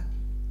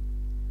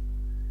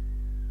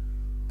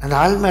 அந்த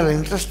ஆள் மேலே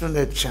இன்ட்ரெஸ்ட்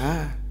வந்துடுச்சா.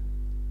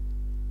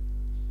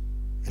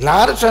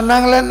 எல்லாரும்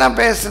சொன்னாங்களேன்னு தான்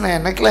பேசினேன்,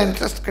 எனக்கெல்லாம்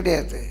இன்ட்ரெஸ்ட்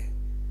கிடையாது.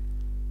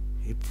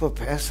 இப்போ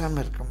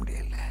பேசாமல் இருக்க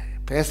முடியல,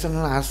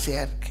 பேசணும்னு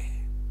ஆசையாக இருக்கு.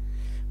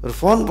 ஒரு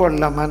ஃபோன்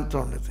போடலாமான்னு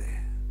தோணுது,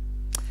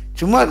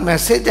 சும்மா ஒரு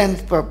மெசேஜ்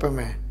அனுப்பி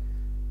பார்ப்போமே,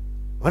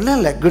 ஒன்றும்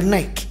இல்லை, குட்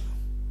நைட்.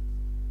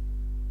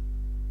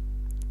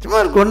 சும்மா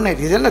ஒரு குட்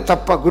நைட். இது என்ன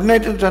தப்பா? குட்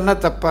நைட்டுன்னு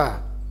சொன்னால் தப்பா?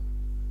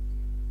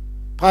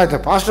 இந்த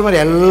பாஸ்டர்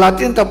மாதிரி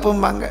எல்லாத்தையும்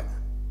தப்பும்பாங்க.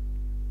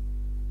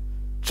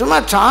 சும்மா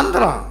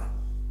சாயந்தரம்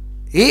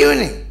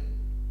ஈவினிங்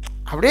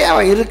அப்படியே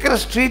அவள் இருக்கிற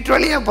ஸ்ட்ரீட்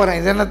வழியாக போகிறேன்,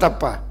 இது என்ன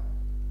தப்பா?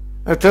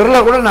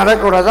 தெருவில் கூட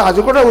நடக்கக்கூடாதா? அது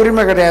கூட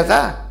உரிமை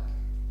கிடையாதா?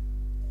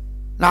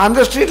 நான்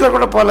அந்த ஸ்ட்ரீட்டில்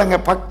கூட போகலைங்க,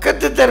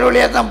 பக்கத்து தெரு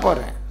வழியாக தான்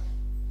போகிறேன்.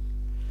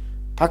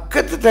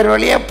 பக்கத்து தெரு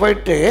வழியாக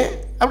போயிட்டு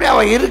அப்படியே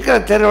அவள் இருக்கிற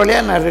தெரு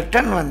வழியாக நான்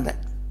ரிட்டர்ன் வந்தேன்.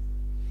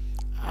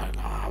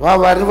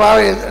 அவள் வருவா,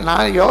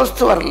 நான்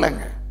யோசித்து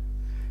வரலைங்க.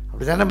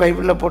 அப்படி தானே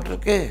பைபிளில்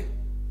போட்டிருக்கு.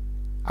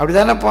 அப்படி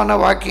தானே போன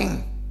வாக்கிங்.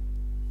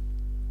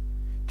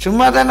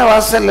 சும்மா தானே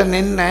வாசலில்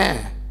நின்னேன்.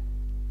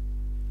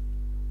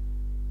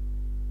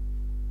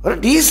 ஒரு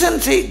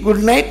டீசன்சி,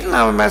 குட் நைட்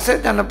நான்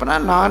மெசேஜ் அனுப்புனா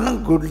நானும்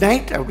குட்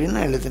நைட்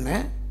அப்படின்னு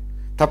எழுதினேன்.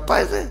 தப்பா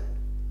இது?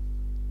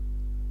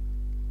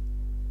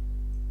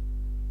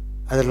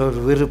 அதில் ஒரு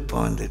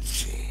விருப்பம்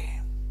வந்துடுச்சு.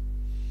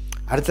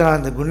 அடுத்த நாள்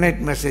அந்த குட்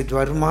நைட் மெசேஜ்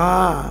வருமா?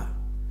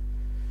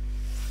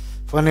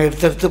 ஃபோனை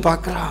எடுத்து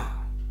பார்க்குறான்.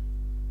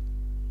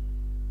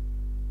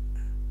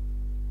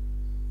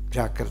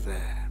 ஜாக்கிரதை,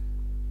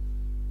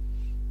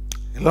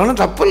 இல்லை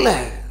ஒன்றும் தப்பு இல்லை.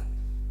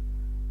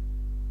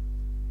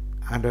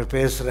 ஆண்டவர்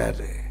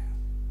பேசுகிறாரு,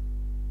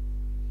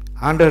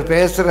 ஆண்டவர்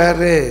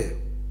பேசுகிறாரு.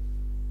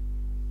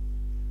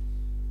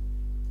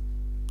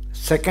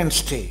 செகண்ட்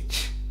ஸ்டேஜ்,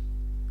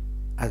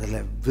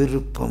 அதில்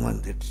விருப்பம்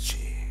வந்துடுச்சு.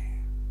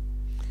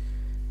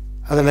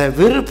 அதில்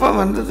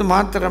விருப்பம் வந்தது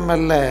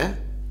மாத்திரமல்ல,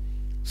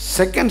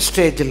 செகண்ட்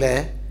ஸ்டேஜில்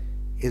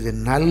இது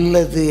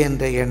நல்லது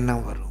என்ற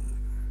எண்ணம் வரும்.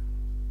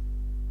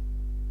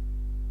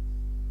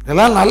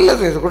 இதெல்லாம்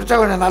நல்லது, இது குடித்தா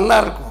கொஞ்சம் நல்லா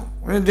இருக்கும்,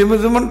 கொஞ்சம்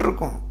திமுன்னு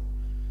இருக்கும்.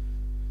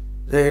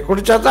 இது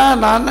குடித்தா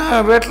தான்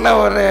நான் வீட்டில்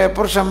ஒரு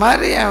புருஷன்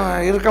மாதிரி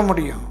இருக்க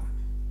முடியும்.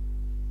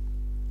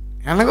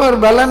 எனக்கு ஒரு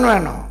பலன்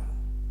வேணும்,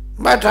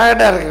 ரொம்ப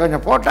டயர்டாக இருக்கு,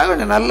 கொஞ்சம் போட்டால்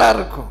கொஞ்சம் நல்லா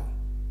இருக்கும்.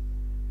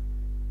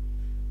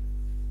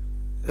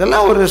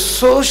 இதெல்லாம் ஒரு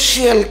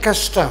சோஷியல்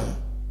கஷ்டம்.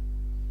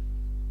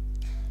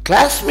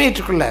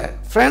 கிளாஸ்மேட்டுக்குள்ள,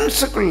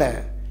 ஃப்ரெண்ட்ஸுக்குள்ள,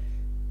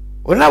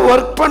 ஒன்றா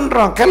ஒர்க்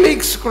பண்ணுறோம்,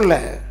 கலீக்ஸுக்குள்ள.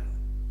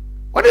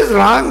 What is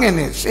wrong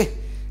in it?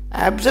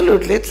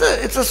 Absolutely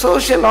it's a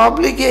social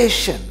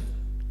application.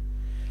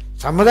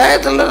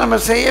 சமுதாயத்தில் நம்ம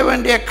செய்ய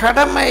வேண்டிய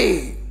கடமை.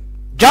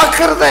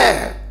 ஜாக்கிரதை,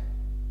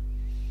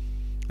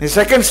 நீ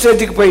செகண்ட்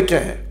ஸ்டேஜுக்கு போயிட்ட.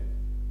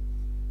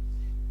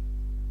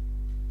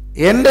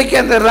 என்றைக்கு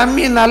அந்த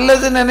ரம்மி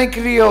நல்லதுன்னு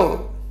நினைக்கிறியோ,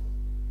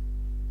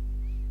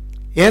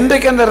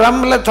 என்றைக்கு அந்த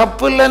ரம்ல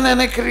தப்பு இல்லைன்னு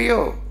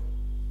நினைக்கிறியோ,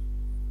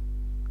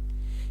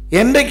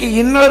 என்றைக்கு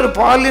இன்னொரு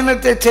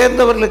பாலினத்தை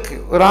சேர்ந்தவர்களுக்கு,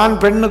 ஒரு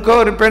ஆண் பெண்ணுக்கோ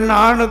ஒரு பெண்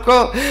ஆணுக்கோ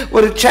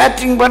ஒரு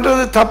சேட்டிங்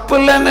பண்றது தப்பு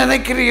இல்லைன்னு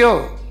நினைக்கிறியோ,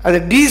 அது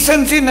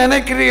டீசன்சி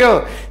நினைக்கிறியோ,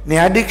 நீ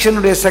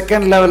அடிக்ஷனுடைய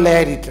செகண்ட் லெவல்ல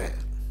ஏறிட்ட.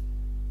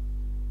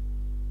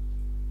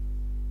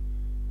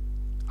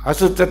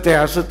 அசுத்தத்தை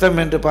அசுத்தம்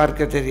என்று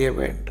பார்க்க தெரிய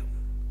வேண்டும்.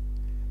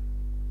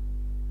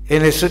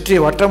 என்னை சுற்றி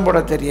வட்டம் போட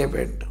தெரிய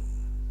வேண்டும்.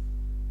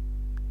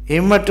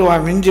 இம்மட்டுவா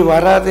மிஞ்சி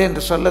வராது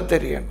என்று சொல்ல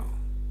தெரியணும்.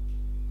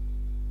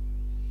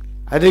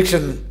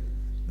 Addiction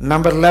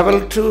number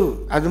level 2.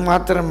 அது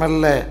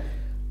மாத்திரமல்ல,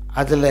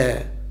 அதில்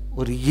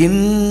ஒரு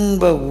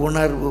இன்ப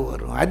உணர்வு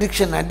வரும்.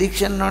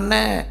 அடிக்ஷன்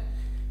ஒன்னே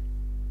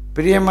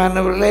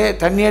பிரியமானவர்களே,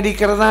 தண்ணி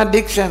அடிக்கிறது தான்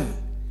அடிக்ஷன்,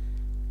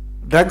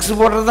 ட்ரக்ஸ்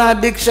போடுறது தான்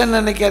அடிக்ஷன்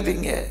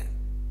நினைக்காதீங்க.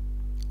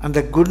 அந்த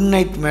குட்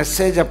நைட்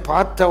மெசேஜை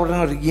பார்த்த உடனே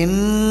ஒரு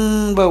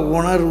இன்ப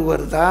உணர்வு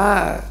வருதா,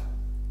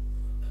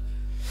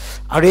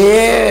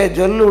 அப்படியே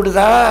சொல்லு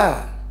விடுதா,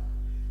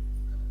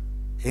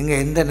 எங்க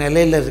எந்த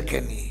நிலையில் இருக்க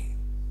நீ?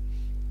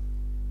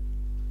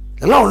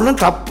 இதெல்லாம்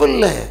ஒன்றும் தப்பு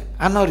இல்லை,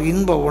 ஆனால் ஒரு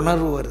இன்ப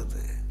உணர்வு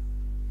வருது.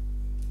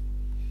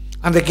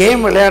 அந்த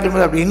கேம்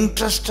விளையாடும்போது அப்படி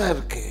இன்ட்ரெஸ்டாக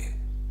இருக்கு.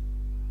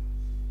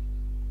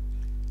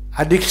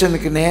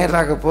 அடிக்ஷனுக்கு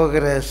நேராக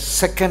போகிற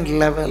செகண்ட்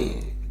லெவல்.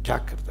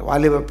 ஜாக்கிரதை.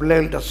 வாலிப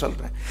பிள்ளைகள்கிட்ட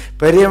சொல்கிறேன்,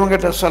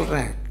 பெரியவங்கிட்ட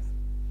சொல்கிறேன்.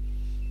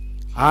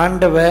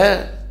 ஆண்டவர்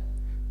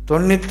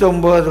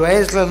 99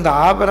 வயசுல இருந்த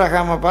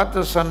ஆபிரகாமை பார்த்து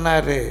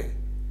சொன்னார்,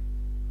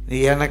 நீ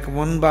எனக்கு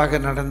முன்பாக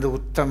நடந்து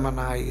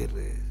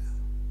உத்தமனாயிரு,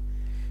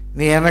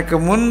 நீ எனக்கு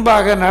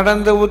முன்பாக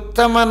நடந்து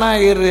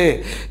உத்தமனாயிரு.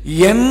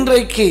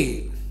 என்றைக்கு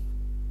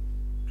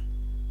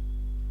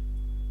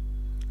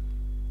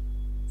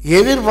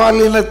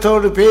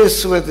எதிர்பாலினத்தோடு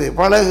பேசுவது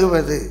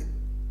பழகுவது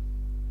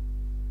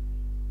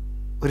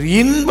ஒரு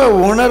இன்ப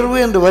உணர்வு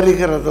என்று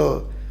வருகிறதோ,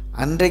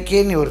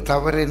 அன்றைக்கே நீ ஒரு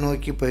தவறை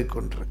நோக்கி போய்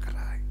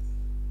கொண்டிருக்கிறாய்,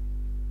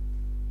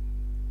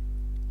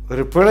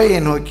 ஒரு பிழையை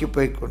நோக்கி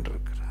போய்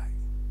கொண்டிருக்கிறாய்.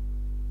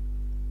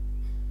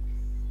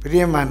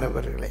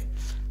 பிரியமானவர்களே,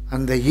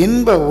 அந்த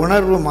இன்ப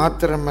உணர்வு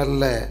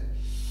மாத்திரமல்ல,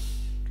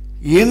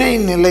 இணை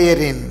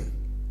நிலையரின்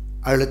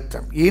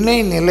அழுத்தம். இணை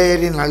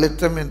நிலையரின்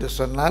அழுத்தம் என்று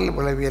சொன்னால்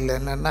விளைவியல்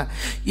என்னன்னா,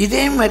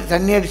 இதே மாதிரி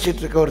தண்ணி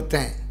அடிச்சிட்டு இருக்க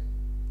ஒருத்தன்,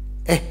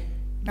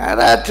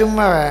 நாடா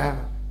சும்மா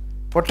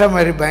பொட்டை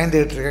மாதிரி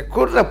பயந்துகிட்டு இருக்க,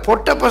 கூடுற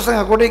பொட்டை பசங்க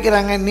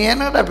குடிக்கிறாங்க, நீ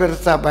என்னடா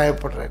பெருசாக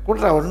பயப்படுற,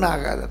 கூடுறா ஒன்றும்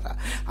ஆகாதடா,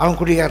 அவன்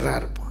குடிக்காரனாக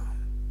இருப்பான்.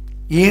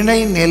 இணை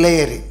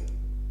நிலையரி.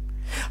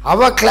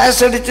 அவள் கிளாஸ்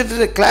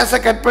அடிச்சுட்டு கிளாஸை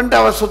கட் பண்ணிட்டு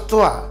அவள்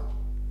சுற்றுவா,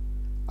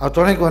 அவள்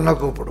துணைக்கு ஒன்றா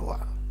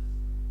கூப்பிடுவாள்.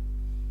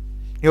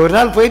 நீ ஒரு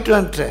நாள் போயிட்டு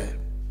வந்துட்ட,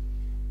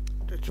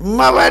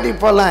 சும்மா வாடி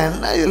போகலாம்,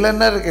 என்ன இதில்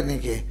என்ன இருக்கு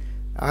இன்னைக்கு,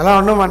 அதெல்லாம்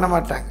ஒன்றும் பண்ண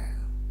மாட்டாங்க.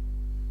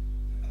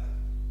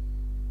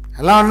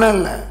 அதெல்லாம் ஒன்றும்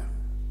இல்லை.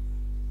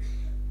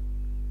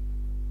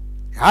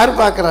 யார்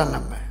பார்க்குறான்?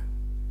 நம்ம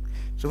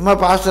சும்மா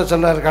பாஸ்டர்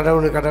சொல்லுவார்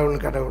கடவுள்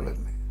கடவுள்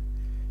கடவுள்னு.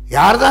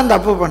 யார் தான்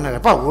தப்பு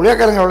பண்ணப்பா?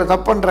 ஊழியக்காரங்க அவ்வளோ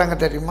தப்பு பண்ணுறாங்க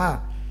தெரியுமா?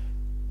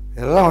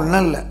 இதெல்லாம்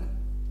ஒன்றும் இல்லை.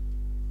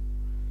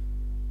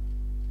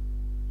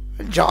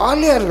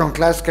 ஜாலியாக இருக்கும்.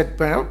 கிளாஸ் கட்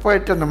பண்ண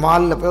போயிட்டு அந்த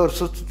மாலில் போய் ஒரு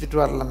சுற்றிட்டு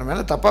வரலாம். நம்ம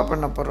என்ன தப்பாக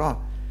பண்ண போகிறோம்?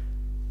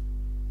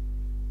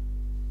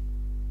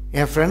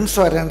 என் ஃப்ரெண்ட்ஸ்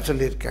வரேன்னு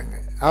சொல்லியிருக்காங்க.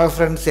 அவள்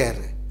ஃப்ரெண்ட்ஸ்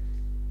யார்?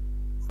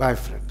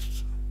 Bye friends.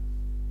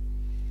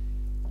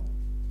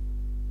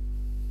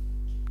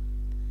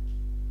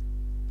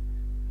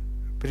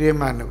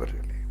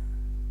 பிரியமானவர்களே,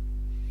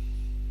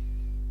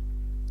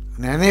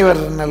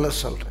 நினைவர்றதுனால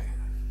சொல்கிறேன்.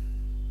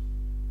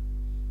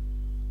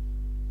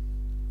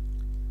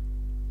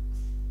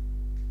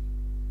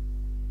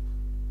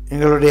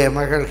 எங்களுடைய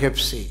மகள்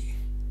ஹெப்சி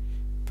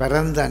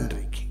பிறந்த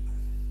அன்றைக்கு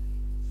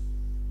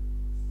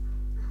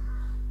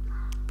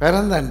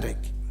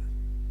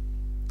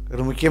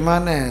ஒரு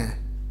முக்கியமான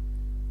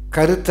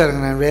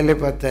கருத்தரங்கு, நான் வேலை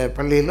பார்த்த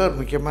பள்ளியில் ஒரு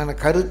முக்கியமான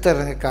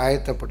கருத்தரங்குக்கு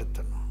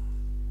ஆயத்தப்படுத்தணும்.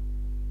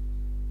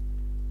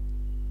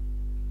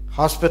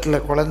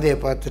 ஹாஸ்பிட்டலில் குழந்தைய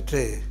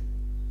பார்த்துட்டு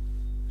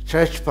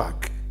சர்ச்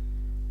பார்க்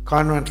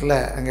கான்வெண்ட்டில்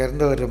அங்கே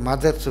இருந்த ஒரு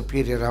மதர்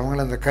சுப்பீரியர்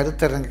அவங்கள அந்த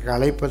கருத்தரங்குக்கு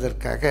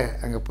அழைப்பதற்காக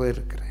அங்கே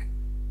போயிருக்கிறேன்.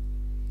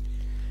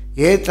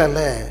 ஏத்தால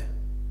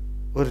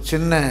ஒரு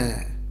சின்ன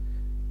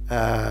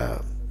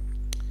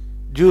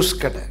ஜூஸ்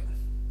கடை,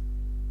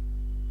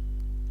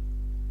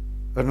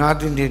 ஒரு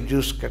நார்த் இந்தியன்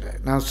ஜூஸ் கடை.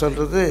 நான்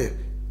சொல்கிறது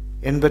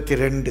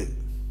 82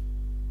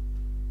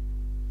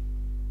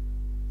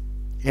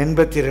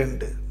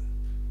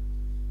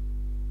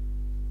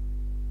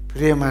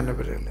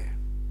 பிரியமானவர்களே,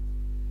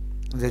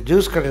 இந்த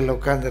ஜூஸ் கடையில்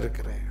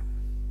உட்கார்ந்துருக்கிறேன்.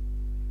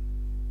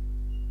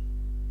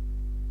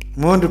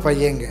 3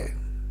 பையங்க.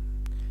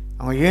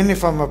 அவங்க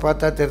யூனிஃபார்மை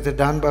பார்த்தா தெரியுது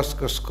Don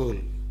Bosco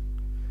school,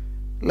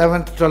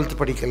 11th 12th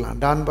படிக்கலாம்.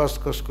 Don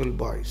Bosco school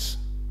boys.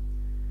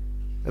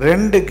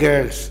 2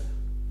 girls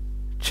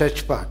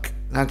search park.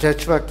 நான்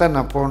சர்ச் பார்க் தான்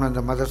நான் போனேன்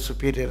இந்த மதர்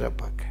சுப்பீரியரை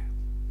பார்க்க.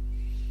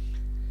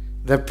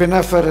 இந்த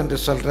பினஃபர் என்று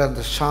சொல்கிற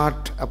அந்த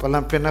ஷார்ட்,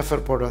 அப்போல்லாம்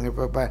பினஃபர் போடுவாங்க.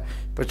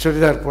 இப்போ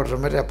சுடிதார் போடுற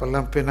மாதிரி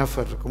அப்போல்லாம்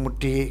பினஃபர் இருக்கும்.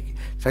 முட்டி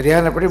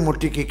சரியானபடி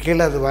முட்டிக்கு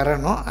கீழே அது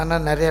வரணும்.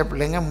 ஆனால் நிறையா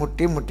பிள்ளைங்க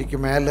முட்டிக்கு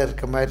மேலே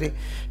இருக்க மாதிரி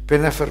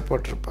பினஃபர்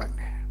போட்டிருப்பாங்க.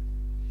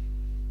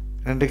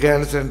 2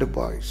 கேர்ள்ஸ் 2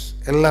 பாய்ஸ்,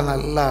 எல்லாம்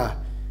நல்லா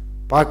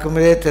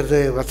பார்க்கும்போதே தெரியுது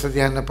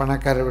வசதியான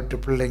பணக்கார விட்டு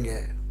பிள்ளைங்க.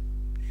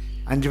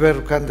 5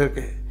 பேர்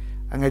உட்காந்துருக்கு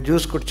அங்கே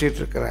ஜூஸ் குடிச்சிட்டு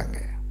இருக்கிறாங்க.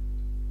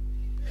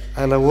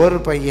 அதில் ஒரு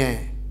பையன்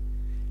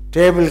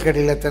டேபிள்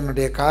கடியில்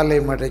தன்னுடைய காலை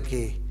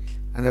மடக்கி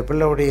அந்த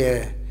பிள்ளையுடைய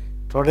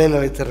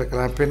தொடையில்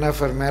வைத்திருக்கிறான்.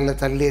 பினஃபர் மேலே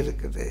தள்ளி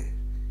இருக்குது.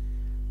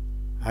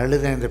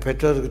 அழுதேன். இந்த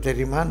பெற்றோருக்கு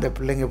தெரியுமா இந்த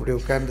பிள்ளைங்க இப்படி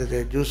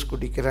உட்கார்ந்து ஜூஸ்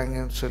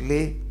குடிக்கிறாங்கன்னு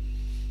சொல்லி?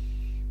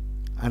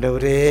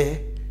 ஆண்டவரே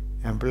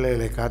என்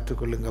பிள்ளைகளை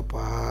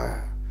காத்துக்கொள்ளுங்கப்பா.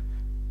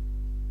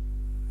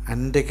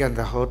 அன்றைக்கு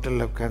அந்த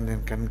ஹோட்டலில் உட்கார்ந்து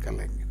என் கண்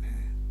கலங்கின.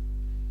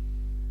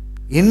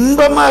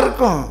 இன்பமாக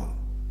இருக்கும்.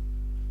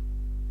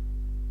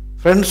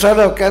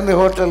 ஃப்ரெண்ட்ஸோடு உட்காந்து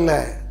ஹோட்டலில்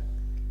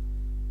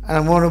அந்த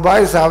 3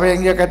 பாய்ஸ் அவன்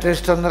எங்கேயோ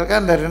கட்டடிச்சுட்டு வந்திருக்கா,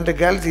 அந்த 2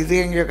 கேர்ள்ஸ் இது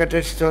எங்கேயோ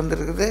கட்டடிச்சுட்டு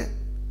வந்திருக்குது.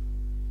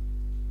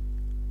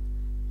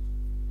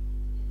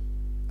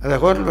 அந்த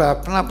ஹோட்டல்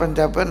அப்பனா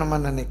பஞ்சாப்பை நம்ம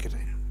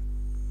நினைக்கிறேன்.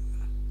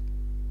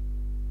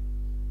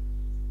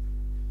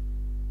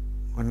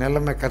 உன்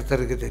நிலைமை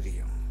கர்த்தருக்கு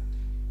தெரியும்.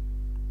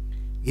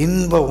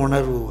 இன்ப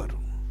உணர்வு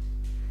வரும்.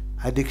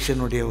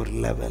 அடிக்ஷனுடைய ஒரு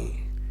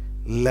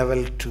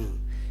லெவல் 2.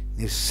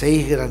 நீ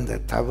செய்கிற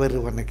அந்த தவறு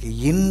உனக்கு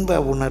இன்ப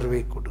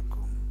உணர்வை கொடுக்கும்.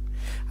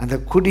 அந்த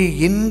குடி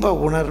இன்ப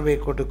உணர்வை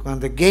கொடுக்கும்.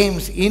 அந்த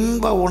கேம்ஸ்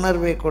இன்ப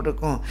உணர்வை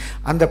கொடுக்கும்.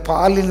 அந்த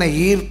பாலின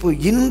ஈர்ப்பு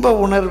இன்ப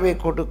உணர்வை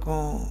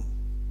கொடுக்கும்.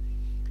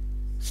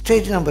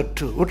 ஸ்டேஜ் நம்பர்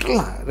 2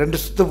 விட்டுடலாம்.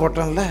 2 சுத்து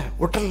போட்டோம்ல,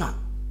 விட்டுடலாம்.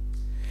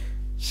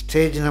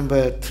 ஸ்டேஜ்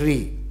நம்பர் 3,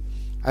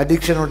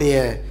 அடிக்ஷனுடைய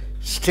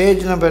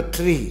ஸ்டேஜ் நம்பர்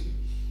 3,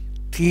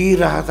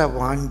 தீராத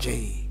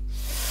வாஞ்சை.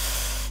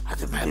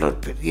 அது மேலே ஒரு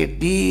பெரிய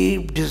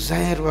டீப்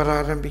டிசைர் வர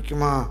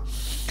ஆரம்பிக்குமா.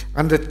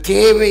 அந்த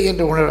தேவை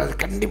என்ற உணர்வு, அது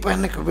கண்டிப்பாக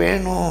எனக்கு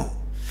வேணும்,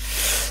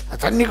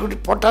 தண்ணி குடி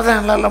போட்டால் தான்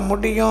என்னால்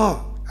முடியும்,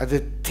 அது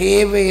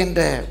தேவை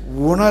என்ற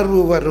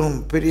உணர்வு வரும்.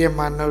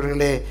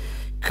 பிரியமானவர்களே,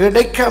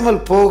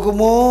 கிடைக்காமல்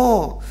போகுமோ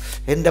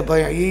எந்த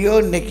பயம். ஐயோ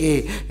இன்னைக்கு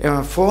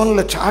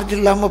ஃபோனில் சார்ஜ்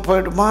இல்லாமல்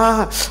போயிடுமா,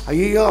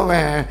 ஐயோ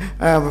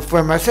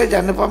அவன் மெசேஜ்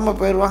அனுப்பாமல்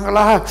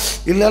போயிடுவாங்களா,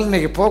 இல்லை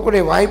இன்னைக்கு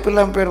போகக்கூடிய வாய்ப்பு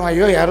இல்லாமல் போயிடுவான்,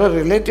 ஐயோ யாரோ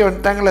ரிலேட்டிவ்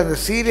வந்துட்டாங்களே அந்த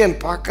சீரியல்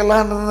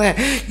பார்க்கலான்னு இருந்தேன்,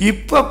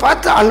 இப்போ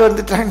பார்த்து ஆள்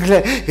வந்துட்டாங்களே,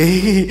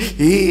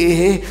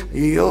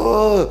 ஐயோ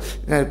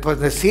இப்போ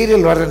இந்த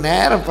சீரியல் வர்ற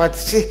நேரம்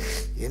பார்த்துச்சு,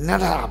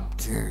 என்னடா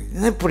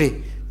இப்படி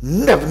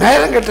இந்த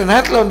நேரம் கெட்ட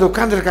நேரத்தில் வந்து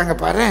உட்காந்துருக்காங்க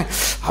பாரு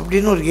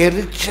அப்படின்னு ஒரு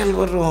எரிச்சல்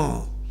வரும்.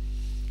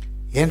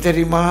 ஏன்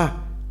தெரியுமா?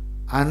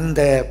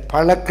 அந்த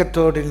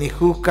பழக்கத்தோடு நீ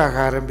ஹூக்காக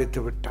ஆரம்பித்து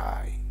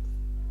விட்டாய்.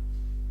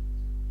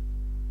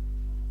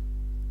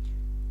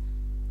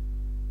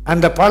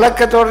 அந்த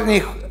பழக்கத்தோடு நீ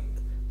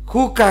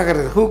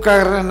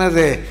ஹூக்காகிறது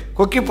என்னது?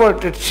 கொக்கி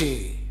போட்டுடுச்சு,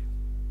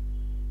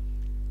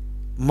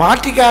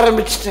 மாட்டிக்க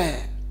ஆரம்பிச்சிட்டேன்.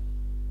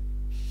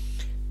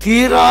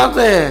 தீராத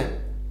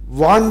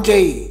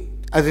வாஞ்சை,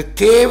 அது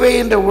தேவை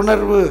என்ற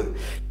உணர்வு,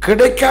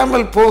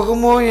 கிடைக்காமல்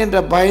போகுமோ என்ற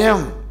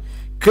பயம்,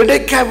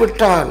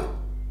 கிடைக்காவிட்டால்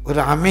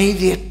ஒரு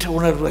அமைதியற்ற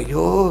உணர்வு.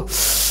 ஐயோ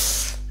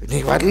நீ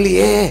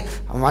வரலையே,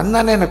 அவன்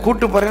வந்தானே என்னை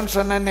கூட்டு போகிறேன்னு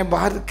சொன்னானே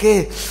பாருக்கு,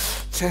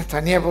 சரி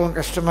தனியாக போக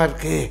கஷ்டமாக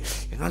இருக்குது,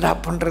 என்னடா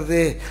பண்ணுறது,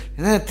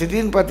 ஏன்னா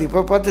திடீர்னு பார்த்து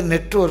இப்போ பார்த்து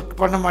நெட்டு ஒர்க்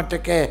பண்ண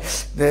மாட்டேக்க,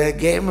 இந்த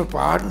கேம் இப்போ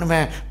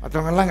ஆடணுமே,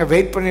 மற்றவங்கெல்லாம் அங்கே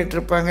வெயிட்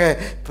பண்ணிகிட்ருப்பாங்க,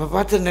 இப்போ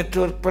பார்த்து நெட்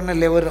ஒர்க்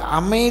பண்ணல, ஒரு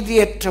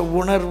அமைதியற்ற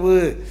உணர்வு.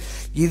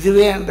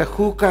 இதுவே அந்த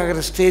ஹூக்காகிற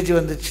ஸ்டேஜ்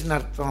வந்துச்சுன்னு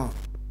அர்த்தம்.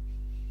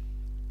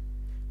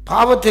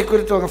 பாவத்தை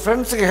குறித்து உங்கள்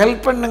ஃப்ரெண்ட்ஸுக்கு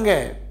ஹெல்ப் பண்ணுங்க,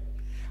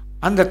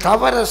 அந்த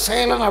தவற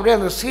செயலன்னு அப்படியே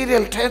அந்த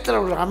சீரியல்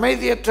டயத்தில் ஒரு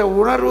அமைதியற்ற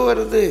உணர்வு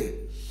வருது.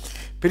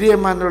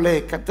 பிரியமானவர்களே,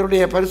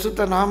 கர்த்தருடைய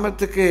பரிசுத்த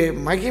நாமத்துக்கு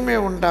மகிமை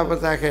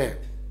உண்டாவதாக.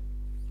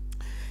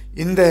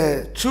 இந்த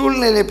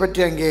சூழ்நிலை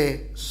பற்றி அங்கே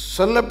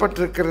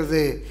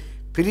சொல்லப்பட்டிருக்கிறது.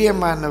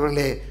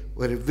 பிரியமானவர்களே,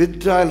 ஒரு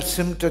வித்ட்ரால்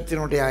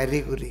சிம்டத்தினுடைய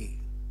அறிகுறி,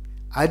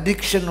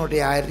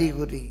 அடிக்ஷனுடைய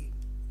அறிகுறி,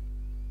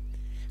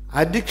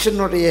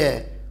 அடிக்ஷனுடைய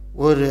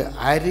ஒரு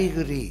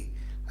அறிகுறி.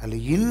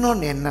 அதில்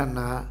இன்னொன்று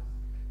என்னன்னா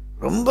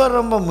ரொம்ப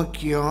ரொம்ப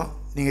முக்கியம்,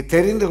 நீங்கள்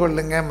தெரிந்து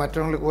கொள்ளுங்க,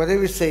 மற்றவங்களுக்கு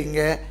உதவி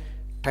செய்யுங்க.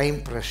 Time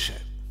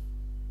pressure.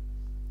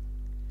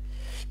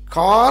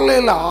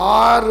 காலையில்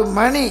 6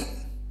 மணி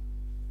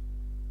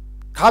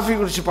காஃபி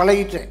குடிச்சு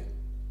பழகிட்டேன்.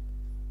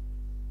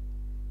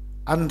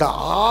 அந்த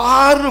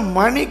 6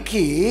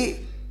 மணிக்கு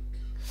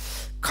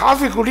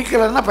காஃபி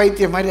குடிக்கலன்னா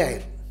பைத்தியம் மாதிரி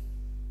ஆயிரும்.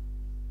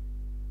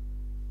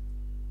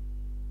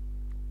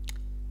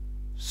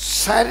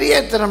 சரியா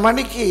இத்தனை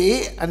மணிக்கு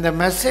அந்த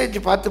மெசேஜ்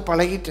பார்த்து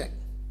பழகிட்டேன்,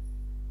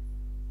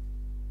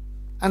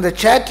 அந்த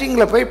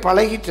சேட்டிங்கில் போய்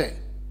பழகிட்டேன்.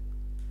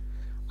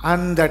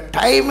 அந்த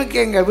டைமுக்கு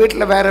எங்கள்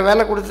வீட்டில் வேறு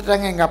வேலை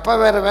கொடுத்துட்டாங்க, எங்கள் அப்பா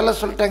வேறு வேலை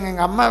சொல்லிட்டாங்க,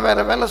 எங்கள் அம்மா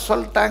வேறு வேலை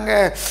சொல்லிட்டாங்க.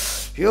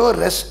 ஐயோ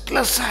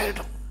ரெஸ்ட்லெஸ்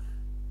ஆகிடும்.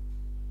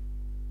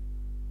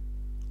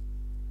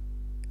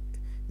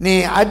 நீ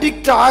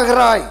அடிக்ட்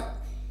ஆகிறாய்,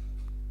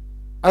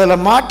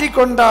 அதில்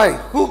மாட்டிக்கொண்டாய்,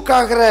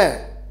 ஹூக்காகிற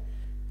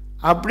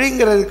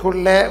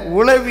அப்படிங்கிறதுக்குள்ள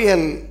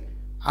உளவியல்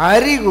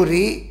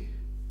அறிகுறி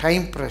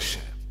டைம்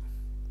ப்ரெஷர்.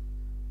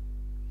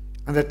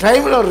 அந்த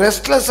டைமில் ஒரு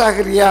ரெஸ்ட்லெஸ்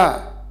ஆகிறியா,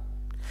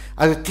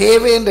 அது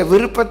தேவை என்ற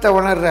விருப்பத்தை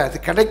உணர்ற, அது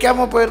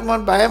கிடைக்காம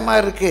போயிருமோன்னு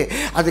பயமாக இருக்குது,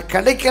 அது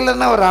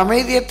கிடைக்கலன்னா ஒரு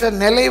அமைதியற்ற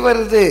நிலை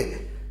வருது.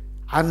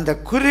 அந்த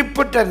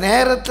குறிப்பிட்ட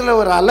நேரத்தில்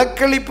ஒரு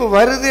அலக்களிப்பு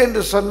வருது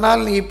என்று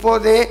சொன்னால் நீ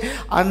இப்போதே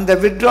அந்த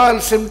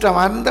வித்ட்ரால் சிம்டம்,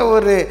 அந்த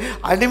ஒரு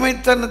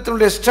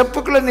அடிமைத்தனத்தினுடைய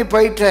ஸ்டெப்புக்குள்ளே நீ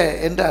போயிட்ட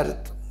என்று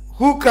அர்த்தம்,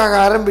 ஹூக்காக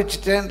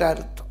ஆரம்பிச்சிட்டேன் என்று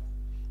அர்த்தம்.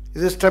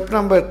 இது ஸ்டெப்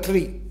நம்பர்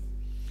 3.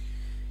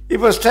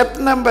 இப்போ ஸ்டெப்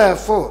நம்பர்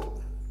 4,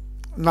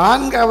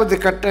 4வது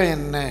கட்டம்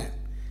என்ன?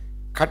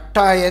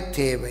 கட்டாய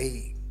தேவை.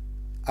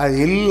 அது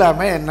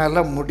இல்லாமல்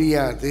என்னால்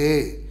முடியாது.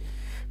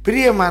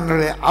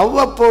 பிரியமானவர்களே,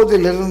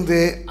 அவ்வப்போதிலிருந்து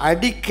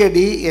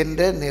அடிக்கடி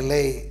என்ற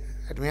நிலை.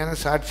 அருமையான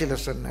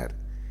சாட்சியில் சொன்னார்.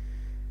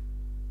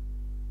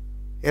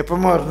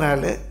 எப்பவுமே ஒரு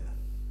நாள்,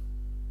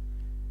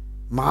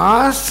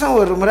 மாதம்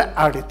ஒரு முறை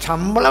அப்படி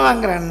சம்பளம்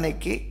வாங்குற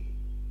அன்னைக்கு,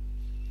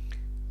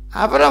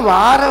 அப்புறம்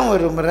வாரம்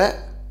ஒரு முறை,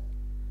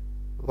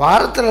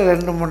 வாரத்தில்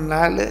 2-3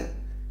 நாள்,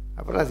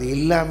 அப்புறம் அது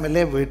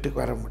இல்லாமலே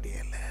வீட்டுக்கு வர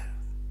முடியலை.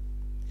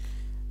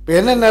 இப்போ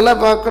என்ன நிலை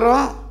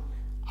பார்க்குறோம்?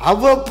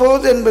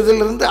 அவ்வப்போது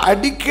என்பதிலிருந்து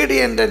அடிக்கடி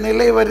என்ற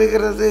நிலை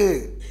வருகிறது.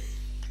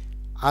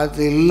 அது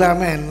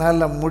இல்லாமல்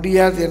என்னால்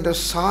முடியாது என்ற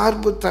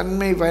சார்பு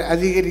தன்மை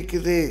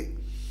அதிகரிக்குது.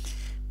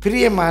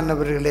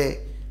 பிரியமானவர்களே,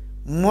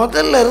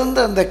 முதல்ல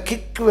இருந்து அந்த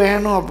கிக்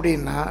வேணும்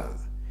அப்படின்னா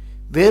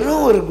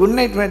வெறும் ஒரு good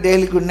night,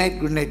 daily good night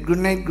good night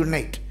good night good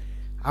night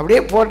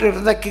அப்படியே போட்டுக்கிட்டு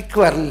இருந்தால் கிக்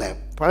வரல,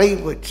 பழகி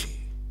போச்சு.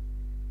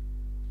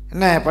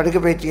 என்ன படுக்க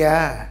போயிட்டியா,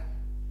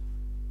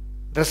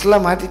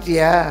 ட்ரெஸ்லாம்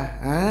மாற்றிட்டியா,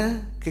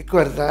 கிக்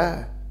வருதா?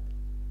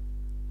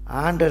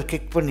 ஆண்டவர்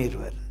கிக்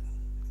பண்ணிடுவார்,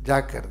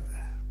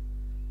 ஜாக்கிரதை.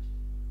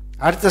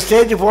 அடுத்த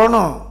ஸ்டேஜ்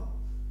போகணும்,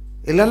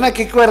 இல்லைன்னா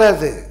கிக்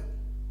வராது.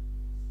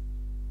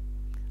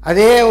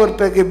 அதே ஒரு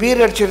பேக்கு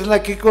பீர் அடிச்சிருந்தா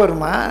கிக்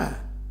வருமா?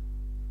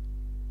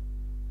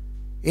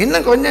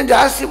 இன்னும் கொஞ்சம்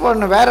ஜாஸ்தி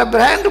போடணும், வேற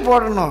பிராண்டு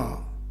போடணும்,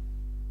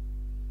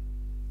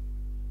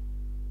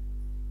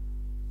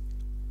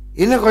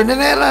 இன்னும் கொஞ்ச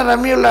நேரம்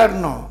ரம்மி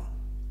விளையாடணும்,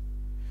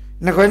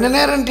 இன்னும் கொஞ்ச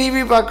நேரம்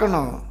டிவி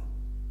பார்க்கணும்.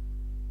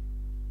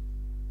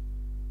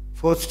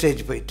 4th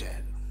ஸ்டேஜ்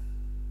போயிட்டார்.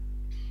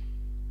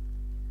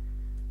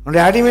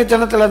 உன்னுடைய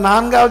அடிமைத்தனத்தில்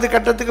 4வது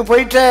கட்டத்துக்கு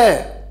போயிட்ட.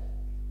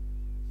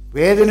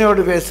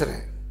 வேதனையோடு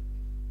பேசுறேன்,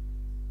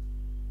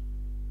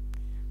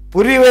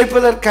 புரிய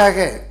வைப்பதற்காக.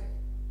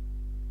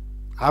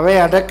 அவை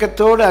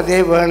அடக்கத்தோடு அதே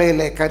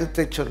வேளையிலே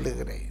கருத்தை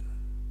சொல்லுகிறேன்.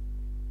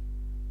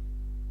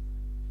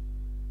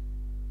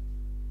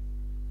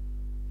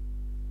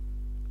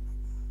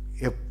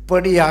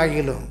 எப்படி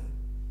ஆகிலும்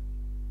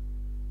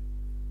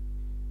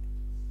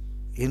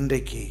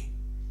இன்றைக்கு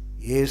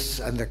இயேசு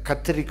அந்த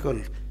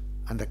கத்தரிக்கோல்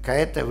அந்த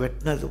கயத்தை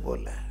வெட்டினது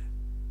போல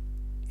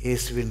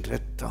இயேசுவின்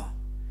இரத்தம்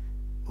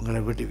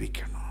உங்களை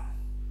விடுவிக்கணும்.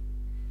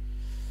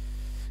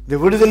 இந்த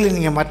விடுதலை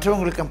நீங்கள்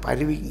மற்றவங்களுக்கும்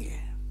பரவிங்க.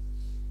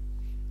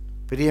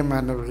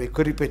 பிரியமானவர்களை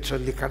குறிப்பை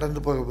சொல்லி கடந்து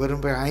போக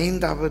விரும்ப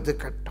 5வது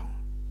கட்டம்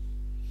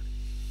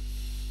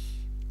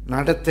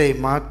நடத்தை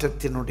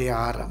மாற்றத்தினுடைய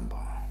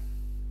ஆரம்பம்.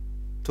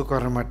 தூக்கம்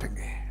வர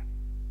மாட்டேங்க,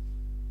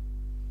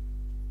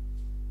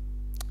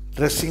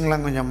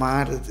 ட்ரெஸ்ஸிங்லாம் கொஞ்சம்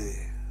மாறுது,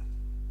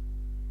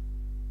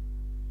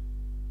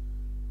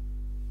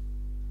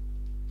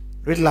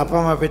 வீட்டில் அப்பா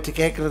அம்மா பற்றி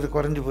கேட்குறது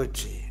குறைஞ்சி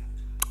போச்சு.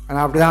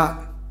 ஆனால் அப்படிதான்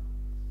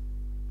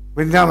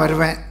தான்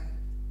வருவேன்,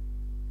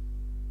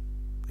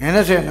 என்ன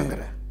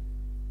செய்யணுங்கிற.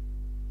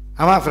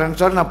 ஆமாம்,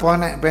 ஃப்ரெண்ட்ஸோடு நான்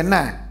போனேன், இப்போ என்ன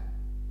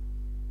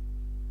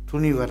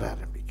துணி வர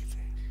ஆரம்பிக்குது.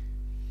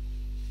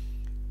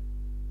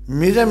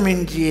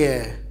 மிதமிஞ்சிய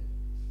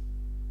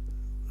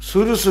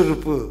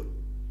சுறுசுறுப்பு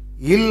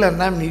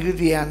இல்லைன்னா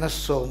மிகுதியான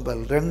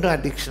சோம்பல், ரெண்டும்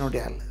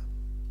அடிக்ஷனுடைய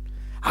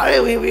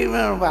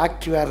ரொம்ப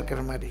ஆக்டிவாக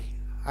இருக்கிற மாதிரி,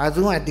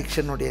 அதுவும்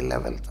அடிக்ஷனுடைய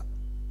லெவல் தான்.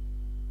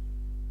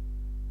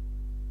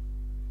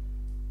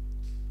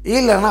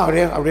 இல்லைன்னா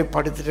அப்படியே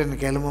படுத்துட்டு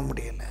எனக்கு எழும்ப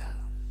முடியலை.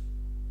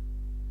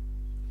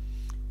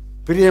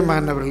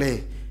 பிரியமானவர்களே,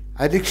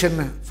 அடிக்ஷன்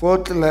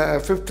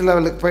 5th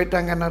லெவலுக்கு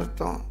போயிட்டாங்கன்னு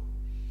அர்த்தம்.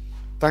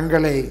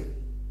 தங்களை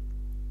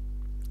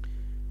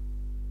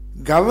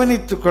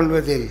கவனித்துக்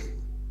கொள்வதில்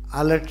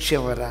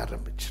அலட்சியம் வர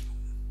ஆரம்பிச்சிடும்.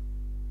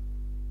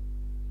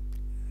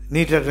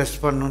 நீட்டாக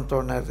ட்ரெஸ் பண்ணணும்னு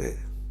தோணாது,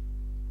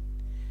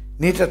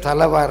 நீட்டாக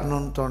தலை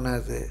வாரணும்னு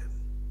தோணாது.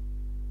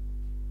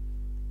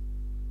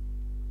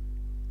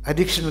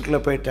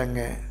 அடிக்ஷனுக்குள்ளே போயிட்டாங்க.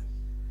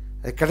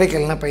 அது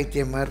கிடைக்கலாம்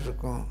பைத்தியம் மாதிரி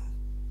இருக்கும்.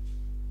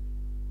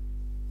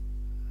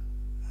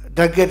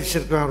 ட்ரக்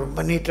அடிச்சிருக்கான், ரொம்ப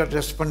நீட்டாக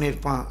ட்ரெஸ்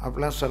பண்ணியிருப்பான்,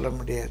 அப்படிலாம் சொல்ல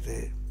முடியாது.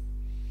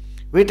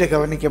 வீட்டை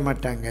கவனிக்க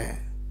மாட்டாங்க.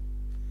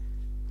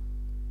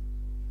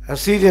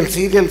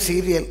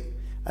 சீரியல்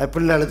அது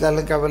பிள்ளை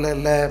அழுதாலும் கவலை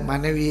இல்லை,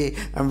 மனைவி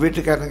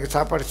வீட்டுக்காரனுக்கு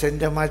சாப்பாடு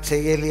செஞ்சோமா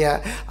செய்யலையா,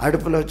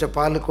 அடுப்பில் வச்ச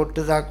பால்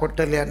கொட்டுதா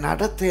கொட்டலையா,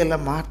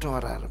 நடத்தையெல்லாம் மாற்றம்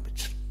வர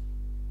ஆரம்பிச்சிடும்.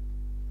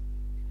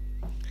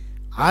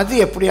 அது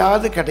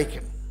எப்படியாவது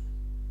கிடைக்கணும்.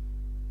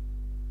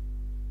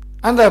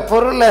 அந்த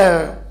பொருளை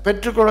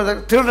பெற்றுக்கொள்வதை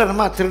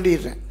திருடணுமா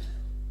திருடிடுறேன்,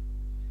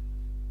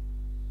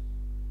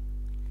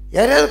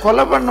 யாரையாவது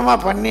கொலை பண்ணணுமா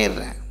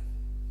பண்ணிடுறேன்,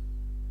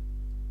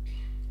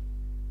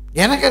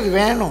 எனக்கு அது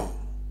வேணும்.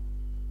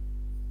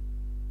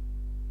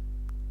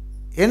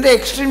 எந்த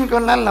எக்ஸ்ட்ரீமுக்கு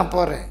வேணாலும் நான்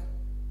போகிறேன்.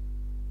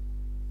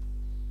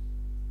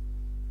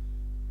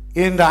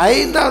 இந்த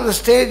 5வது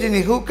ஸ்டேஜ் நீ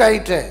ஹூக்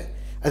ஆகிட்ட,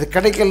 அது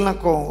கிடைக்கலன்னா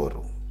கோபம்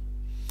வரும்,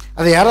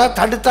 அதை யாராவது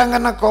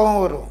தடுத்தாங்கன்னா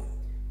கோபம் வரும்.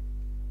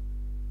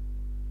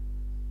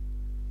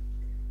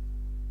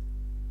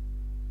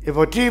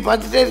 இப்போ டிவி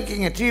பார்த்துட்டே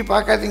இருக்கீங்க, டிவி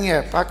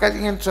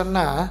பார்க்காதீங்கன்னு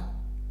சொன்னால்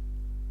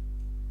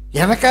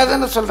எனக்காக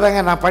தானே சொல்கிறாங்க,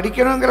 நான்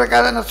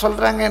படிக்கணுங்கிறக்காக தானே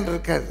சொல்கிறாங்கன்னு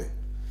இருக்காது.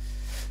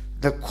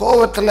 இந்த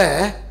கோபத்தில்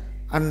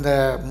அந்த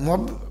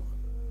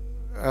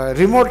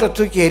ரிமோட்டை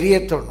தூக்கி எரிய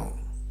தோணும்,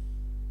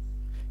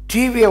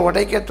 டிவியை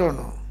உடைக்க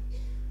தோணும்.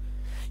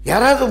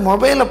 யாராவது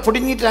மொபைலை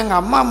பிடுங்கிட்டாங்க,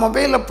 அம்மா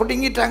மொபைலை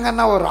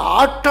பிடுங்கிட்டாங்கன்னா ஒரு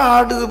ஆட்டம்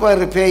ஆடுது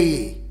பாரு பேய்,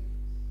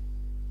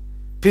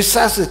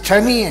 பிசாசு,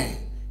 சனிய,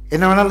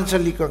 என்ன வேணாலும்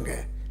சொல்லிக்கோங்க,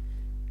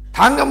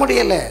 தாங்க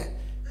முடியலை.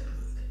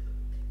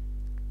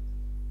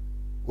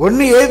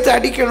 ஒன்று எதிர்த்து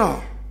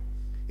அடிக்கணும்,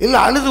 இல்லை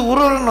அழுது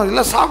உருளணும்,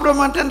 இல்லை சாப்பிட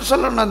மாட்டேன்னு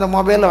சொல்லணும். அந்த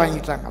மொபைலை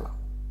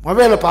வாங்கிட்டாங்களாம்,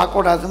 மொபைலை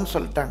பார்க்கக்கூடாதுன்னு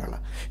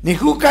சொல்லிட்டாங்களாம். நீ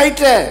ஹூக்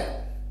ஆயிட்ட,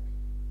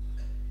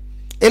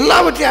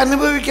 எல்லாவற்றையும்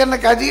அனுபவிக்க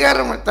எனக்கு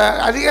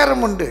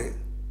அதிகாரம் உண்டு.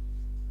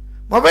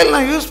 மொபைல்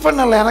நான் யூஸ்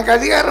பண்ணலை, எனக்கு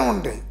அதிகாரம்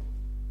உண்டு.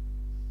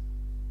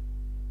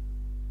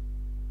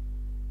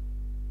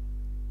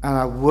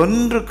 ஆனால்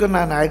ஒன்றுக்கு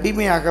நான்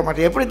அடிமையாக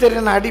மாட்டேன். எப்படி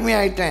தெரியும் நான் அடிமை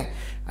ஆகிட்டேன்?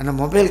 அந்த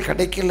மொபைல்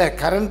கிடைக்கல,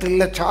 கரண்ட்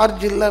இல்லை,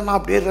 சார்ஜ் இல்லைன்னா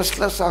அப்படியே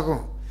ரெஸ்ட்லெஸ்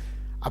ஆகும்.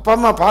 அப்பா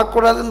அம்மா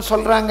பார்க்கக்கூடாதுன்னு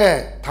சொல்கிறாங்க,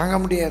 தாங்க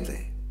முடியாது,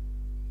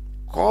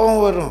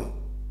 கோபம் வரும்.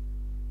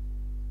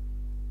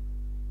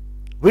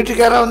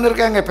 வீட்டுக்காராக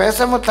வந்திருக்காங்க,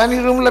 பேசாமல் தனி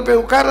ரூமில் போய்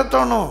உட்கார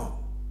தோணும்.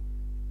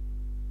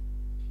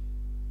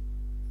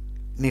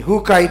 நீ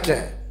ஹூக் ஆயிட்ட,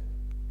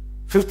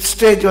 5th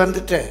ஸ்டேஜ்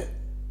வந்துட்ட.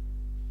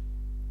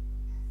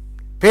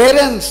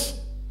 Parents,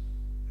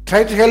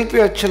 try to help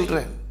your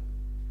children.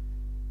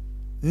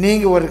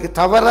 நீங்கள் ஒரு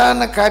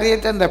தவறான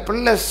காரியத்தை அந்த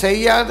பிள்ளை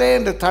செய்யாதே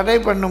என்று தடை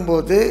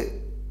பண்ணும்போது,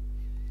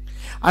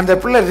 அந்த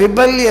பிள்ளை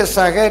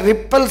ரிபல்லியஸாக,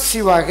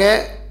 ரிப்பல்சிவாக,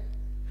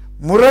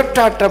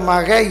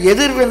 முரட்டாட்டமாக,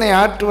 எதிர்வினை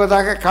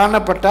ஆற்றுவதாக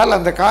காணப்பட்டால்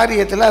அந்த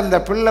காரியத்தில் அந்த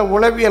பிள்ளை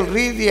உளவியல்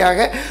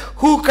ரீதியாக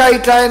ஹூக்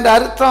ஆயிட்டா என்ற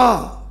அர்த்தம்.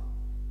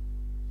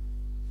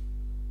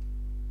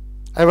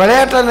 அது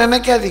விளையாட்டாக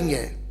நினைக்காதீங்க,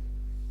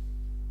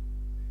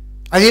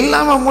 அது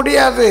இல்லாமல்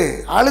முடியாது.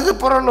 அழுது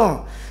புரளும்,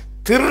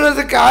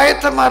 திருடுறதுக்கு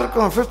ஆயத்தமாக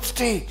இருக்கும். 5th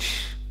stage.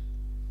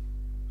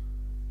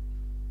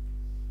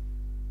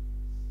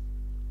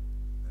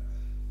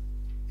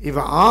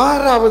 இவன்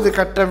 6வது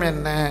கட்டம்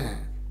என்ன?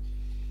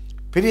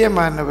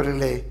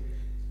 பிரியமானவர்களே,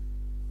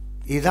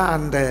 இதுதான்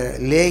அந்த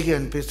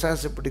லேகியன்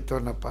பிசாசு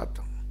பிடித்தவனை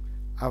பார்த்தோம்.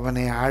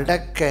 அவனை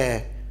அடக்க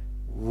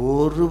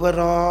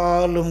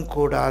ஒருவராலும்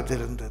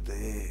கூடாதிருந்தது.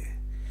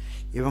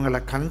 இவங்களை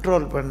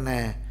கண்ட்ரோல் பண்ண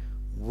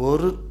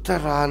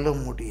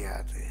ஒருத்தராலும்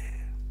முடியாது.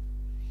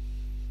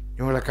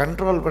 இவங்களை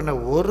கண்ட்ரோல் பண்ண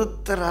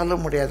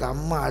ஒருத்தராலும் முடியாது.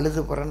 அம்மா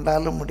அழுது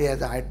புரண்டாலும்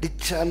முடியாது,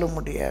 அடித்தாலும்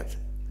முடியாது.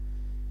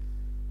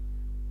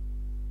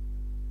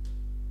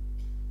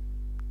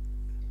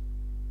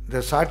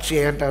 இந்த சாட்சியை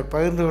என்கிட்ட அவர்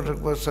பகிர்ந்து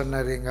கொண்டிருக்கும்போது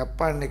சொன்னார், எங்கள்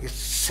அப்பா அன்னைக்கு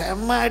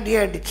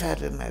செமாடியாக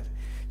அடித்தாருன்னார்.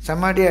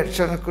 செமாடியாக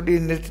அடித்தோன்னே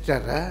குடியை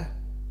நிறுத்திட்டாரா?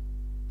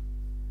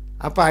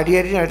 அப்போ அடி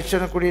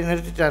அடித்தோன்னே குடியை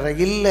நிறுத்திட்டாரா?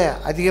 இல்லை,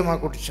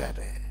 அதிகமாக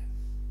குடித்தார்.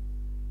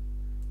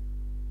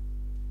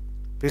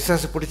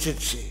 பிசாசு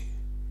பிடிச்சிருச்சு.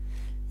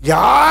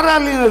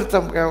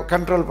 யாராலையும்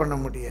கண்ட்ரோல் பண்ண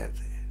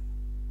முடியாது,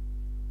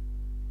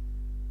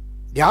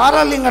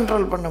 யாராலையும்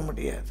கண்ட்ரோல் பண்ண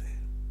முடியாது.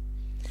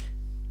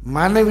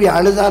 மனைவி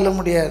அழுதாலும்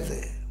முடியாது,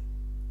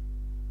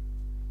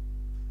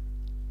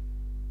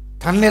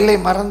 தன்னிலை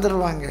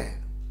மறந்துடுவாங்க,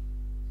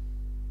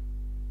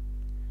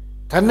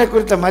 தன்னை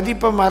குறித்த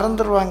மதிப்பை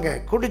மறந்துடுவாங்க,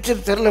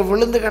 குடிச்சிட்டு தெருல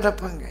விழுந்து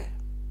கிடப்பாங்க.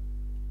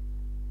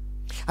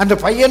 அந்த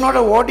பையனோட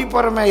ஓடி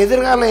போறமே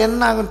எதிர்காலம்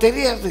என்ன ஆகும்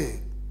தெரியாது,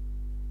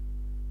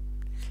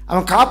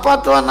 அவன்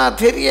காப்பாற்றுவானா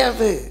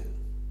தெரியாது.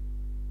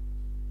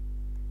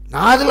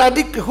 நான் அதில்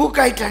அடிக்ட் ஹூக்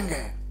ஆயிட்டாங்க.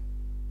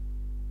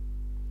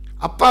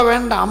 அப்பா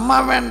வேண்டாம், அம்மா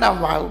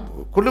வேண்டாம்,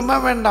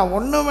 குடும்பம் வேண்டாம்,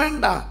 ஒன்றும்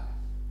வேண்டாம்,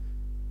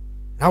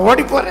 நான்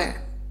ஓடி போறேன்.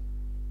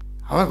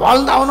 அவன்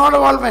வாழ்ந்து அவனோட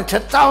வாழ்வேன்,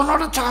 செத்த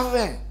அவனோட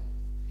சாவேன்,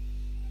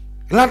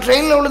 எல்லாம்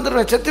ட்ரெயினில்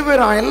விழுந்துருவேன், செத்து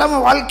போயிடும். எல்லாமே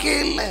வாழ்க்கையே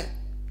இல்லை,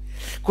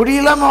 குடி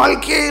இல்லாமல்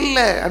வாழ்க்கையே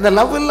இல்லை, அந்த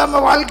லவ்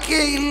இல்லாமல்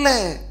வாழ்க்கையே இல்லை.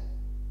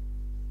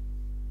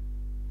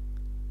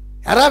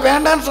 யாராவது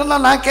வேண்டான்னு சொன்னா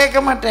நான் கேட்க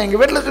மாட்டேன். எங்கள்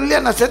வீட்டில் சொல்லியா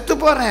நான் செத்து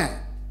போறேன்.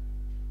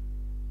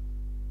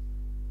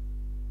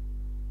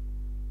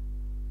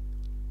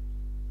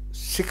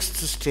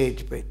 சிக்ஸ்த்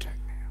ஸ்டேஜ் போயிட்டாங்க.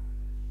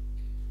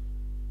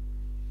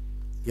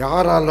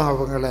 யாராலும்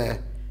அவங்கள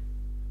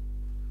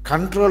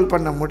கண்ட்ரோல்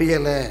பண்ண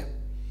முடியலை.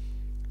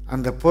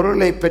 அந்த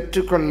பொருளை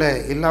பெற்றுக்கொள்ள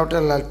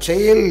இல்லாவிட்டால்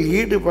செயல்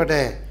ஈடுபட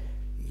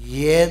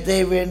எதை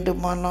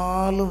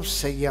வேண்டுமானாலும்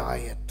செய்ய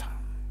ஆயத்தான்,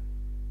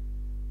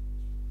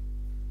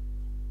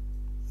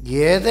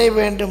 எதை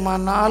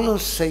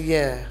வேண்டுமானாலும்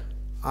செய்ய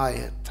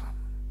ஆயத்தான்.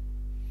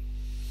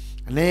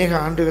 அநேக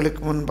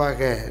ஆண்டுகளுக்கு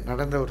முன்பாக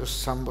நடந்த ஒரு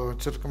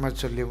சம்பவம் சுருக்கமாக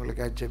சொல்லி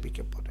உங்களுக்கு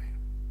ஜெபிக்க போறேன்.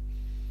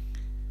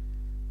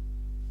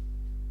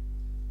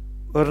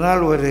 ஒரு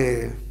நாள் ஒரு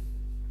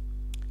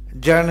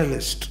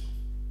ஜேர்னலிஸ்ட்,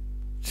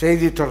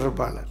 செய்தி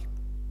தொடர்பாளர்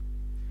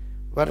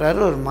வர்றாரு.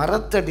 ஒரு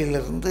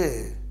மரத்தடியிலிருந்து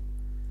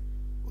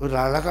ஒரு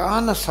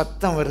அழகான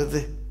சத்தம்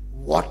வருது,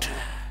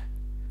 வாட்டர்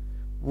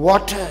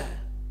வாட்டர்,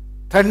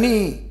 தண்ணி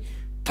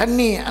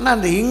தண்ணி. ஆனால்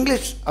அந்த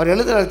இங்கிலீஷ் அவர்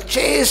எழுதுறாரு,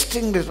 சேஸ்ட்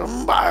இங்கிலீஷ்,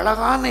 ரொம்ப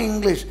அழகான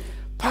இங்கிலீஷ்.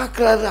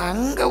 பார்க்குறாரு,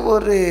 அங்கே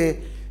ஒரு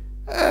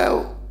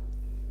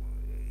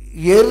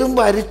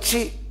எறும்பு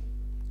அரிச்சு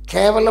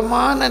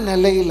கேவலமான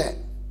நிலையில்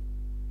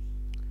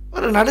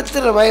ஒரு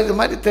நடுத்தர வயது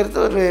மாதிரி தெரிஞ்ச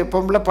ஒரு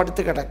பொம்பளை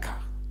படுத்து கிடக்கா.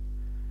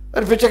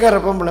 ஒரு பிச்சைக்கார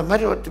பொம்பளை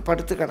மாதிரி ஒருத்தி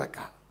படுத்து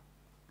கிடக்கா,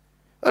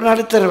 ஒரு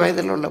நடுத்தர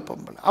வயதில் உள்ள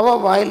பொம்பளை.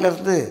 அவள்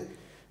வாயிலிருந்து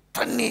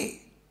தண்ணி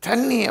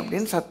தண்ணி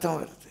அப்படின்னு சத்தம்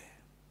வருது.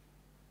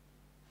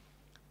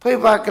 போய்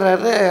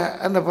பார்க்குறாரு,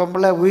 அந்த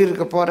பொம்பளை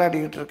உயிருக்கு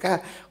போராடிக்கிட்டு இருக்கா.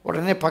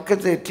 உடனே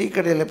பக்கத்து டீ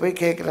கடையில் போய்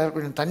கேட்குறாரு,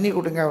 கொஞ்சம் தண்ணி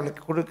கொடுங்க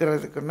அவளுக்கு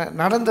கொடுக்கறதுக்குன்னு.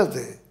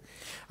 நடந்தது.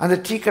 அந்த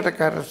டீ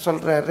கடைக்காரர்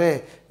சொல்கிறாரு,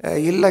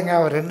 இல்லைங்க,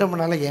 அவர் 2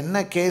 மணி நாள்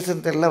என்ன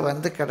கேஸுன்னு தெரியல,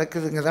 வந்து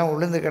கிடக்குதுங்க தான்,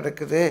 உளுந்து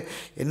கிடக்குது,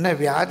 என்ன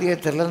வியாதியை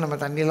தெரியல, நம்ம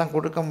தண்ணியெலாம்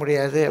கொடுக்க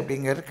முடியாது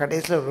அப்படிங்கிறது.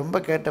 கடைசியில் ரொம்ப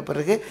கேட்ட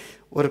பிறகு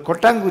ஒரு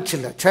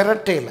கொட்டாங்குச்சியில்,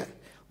 சிரட்டையில்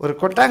ஒரு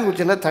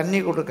கொட்டாங்குச்சியில் தண்ணி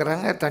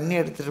கொடுக்குறாங்க. தண்ணி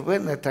எடுத்துகிட்டு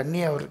போய் இந்த தண்ணி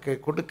அவருக்கு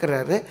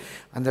கொடுக்குறாரு.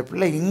 அந்த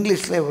பிள்ளை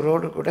இங்கிலீஷில்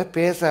இவரோடு கூட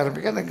பேச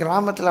ஆரம்பிக்க. அந்த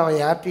கிராமத்தில் அவள்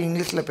யார்கிட்டையும்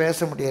இங்கிலீஷில்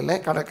பேச முடியலை,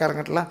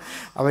 கடைக்காரங்கிட்டலாம்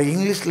அவள்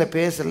இங்கிலீஷில்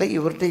பேசலை,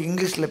 இவர்கிட்ட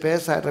இங்கிலீஷில்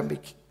பேச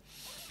ஆரம்பிக்கு.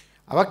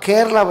 அவள்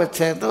கேரளாவை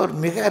சேர்ந்த ஒரு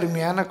மிக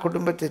அருமையான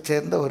குடும்பத்தை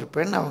சேர்ந்த ஒரு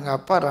பெண். அவங்க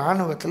அப்பா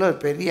இராணுவத்தில் ஒரு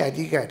பெரிய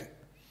அதிகாரி.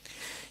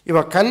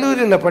 இவள்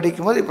கல்லூரியில்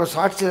படிக்கும்போது இப்போ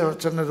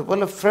சாட்சியில் சொன்னது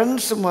போல்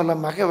ஃப்ரெண்ட்ஸ்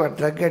மூலமாக இவள்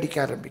ட்ரக் அடிக்க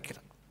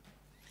ஆரம்பிக்கிறான்.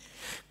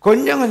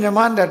 கொஞ்சம்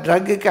கொஞ்சமாக அந்த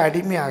ட்ரக்குக்கு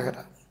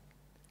அடிமையாகிறான்.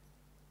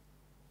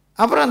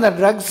 அப்புறம் அந்த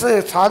ட்ரக்ஸு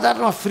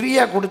சாதாரணமாக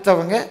ஃப்ரீயாக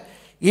கொடுத்தவங்க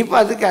இப்போ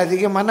அதுக்கு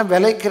அதிகமான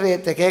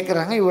விலைக்கிரயத்தை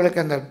கேட்குறாங்க.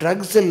 இவளுக்கு அந்த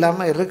ட்ரக்ஸ்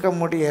இல்லாமல் இருக்க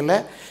முடியலை.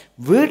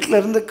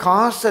 வீட்டிலேருந்து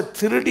காசை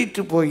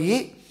திருடிட்டு போய்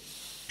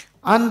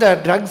அந்த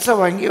ட்ரக்ஸை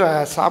வாங்கி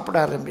சாப்பிட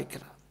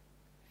ஆரம்பிக்கிறான்.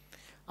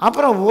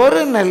 அப்புறம் ஒரு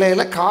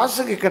நிலையில்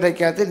காசுக்கு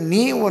கிடைக்காது,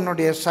 நீ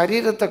உன்னுடைய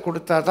சரீரத்தை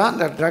கொடுத்தா தான்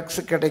அந்த ட்ரக்ஸ்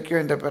கிடைக்கும்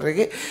என்ற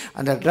பிறகு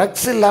அந்த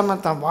ட்ரக்ஸ்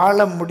இல்லாமல் தான்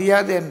வாழ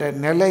முடியாது என்ற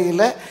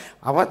நிலையில்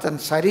அவள்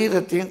தன்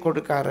சரீரத்தையும்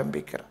கொடுக்க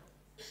ஆரம்பிக்கிறாள்.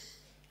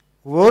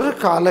 ஒரு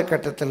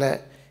காலகட்டத்தில்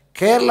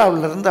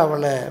கேரளாவிலேருந்து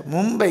அவளை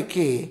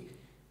மும்பைக்கு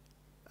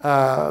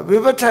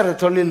விபச்சார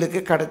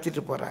தொழிலுக்கு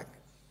கடத்திட்டு போகிறாங்க.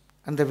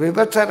 அந்த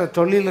விபச்சார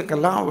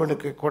தொழிலுக்கெல்லாம்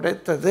அவளுக்கு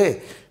கிடைத்தது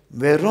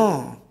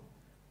வெறும்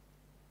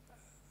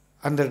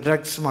அந்த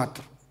ட்ரக்ஸ்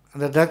மாத்திரம்.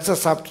 அந்த ட்ரக்ஸை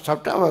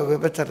சாப்பிட்டு அவள்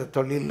விபச்சார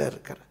தொழிலில்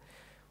இருக்கிற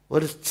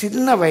ஒரு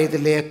சின்ன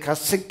வயதிலேயே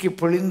கசக்கி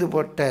பொழிந்து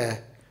போட்ட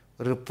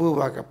ஒரு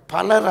பூவாக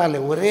பலரால்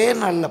ஒரே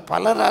நாளில்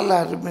பலரால்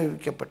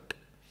அனுபவிக்கப்பட்டு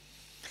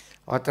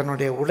அவள்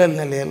தன்னுடைய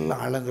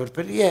உடல்நிலையெல்லாம் அளந்து ஒரு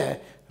பெரிய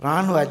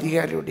இராணுவ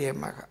அதிகாரியுடைய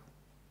மகன்.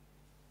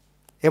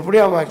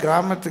 எப்படியோ அவள்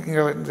கிராமத்துக்கு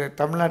இங்கே வந்து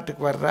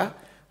தமிழ்நாட்டுக்கு வர்றா.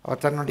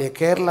 அவள் தன்னுடைய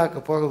கேரளாவுக்கு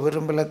போக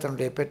விரும்பலை,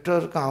 தன்னுடைய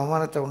பெற்றோருக்கும்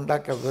அவமானத்தை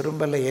உண்டாக்க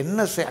விரும்பலை.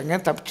 என்ன அங்கே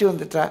தப்பிச்சு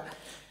வந்துட்டா,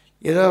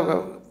 ஏதோ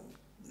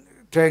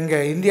இங்கே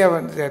இந்தியா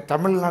வந்து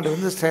தமிழ்நாடு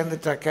வந்து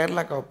சேர்ந்துட்டா,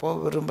 கேரளாவுக்கு அவள் போக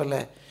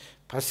விரும்பலை.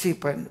 பசி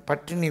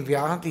பட்டினி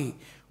வியாதி,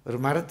 ஒரு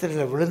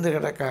மரத்தில் விழுந்து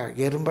கிடக்கா,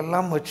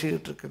 எறும்பெல்லாம்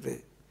வச்சுக்கிட்டு இருக்குது.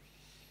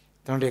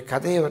 தன்னுடைய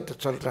கதையை அவர்கிட்ட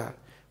சொல்கிறார்.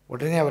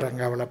 உடனே அவர்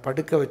அங்கே அவளை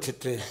படுக்க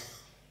வச்சுட்டு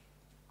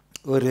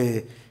ஒரு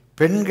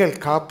பெண்கள்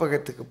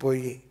காப்பகத்துக்கு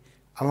போய்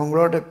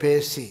அவங்களோட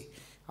பேசி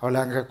அவளை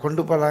அங்கே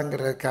கொண்டு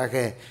போகலாங்கிறதுக்காக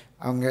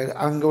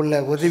அங்கே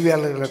உள்ள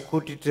உதவியாளர்களை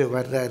கூட்டிகிட்டு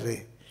வர்றாரு.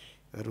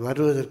 இவர்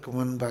வருவதற்கு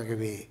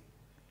முன்பாகவே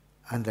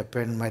அந்த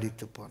பெண்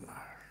மரித்து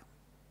போனாள்.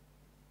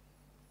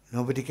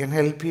 Nobody can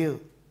help you.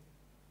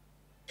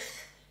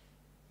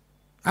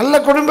 நல்ல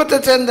குடும்பத்தை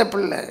சேர்ந்த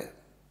பிள்ளை.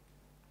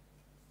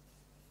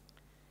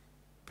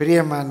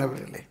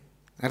 பிரியமானவர்களே,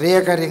 நிறைய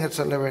காரியங்கள்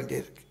சொல்ல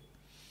வேண்டியிருக்கு.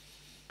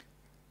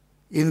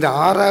 இந்த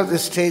 6வது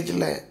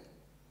ஸ்டேஜில்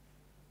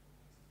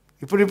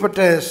இப்படிப்பட்ட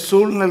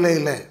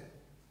சூழ்நிலையில்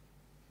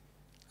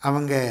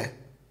அவங்க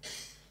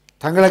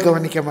தங்களை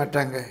கவனிக்க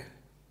மாட்டாங்க,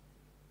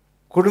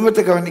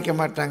 குடும்பத்தை கவனிக்க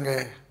மாட்டாங்க,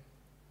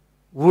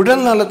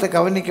 உடல் நலத்தை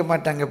கவனிக்க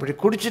மாட்டாங்க. இப்படி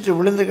குடிச்சிட்டு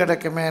விழுந்து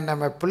கிடக்குமே,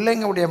 நம்ம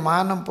பிள்ளைங்களுடைய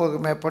மானம்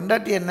போகுமே,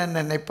 பொண்டாட்டி என்ன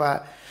நினைப்பா,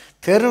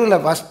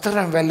 தெருவில்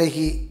வஸ்திரம்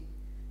விலகி,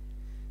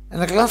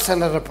 எனக்கெல்லாம்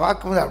சிலரை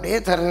பார்க்கும்போது அப்படியே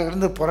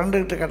தரையிலிருந்து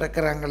புரண்டுக்கிட்டு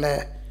கிடக்கிறாங்களே,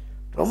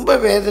 ரொம்ப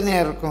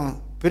வேதனையாக இருக்கும்.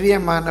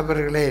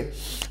 பிரியமானவர்களே,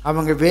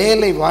 அவங்க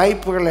வேலை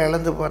வாய்ப்புகளை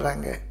இழந்து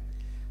போகிறாங்க.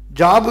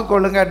 ஜாபுக்கு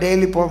ஒழுங்காக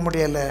டெய்லி போக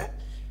முடியலை,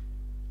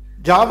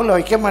 ஜாபில்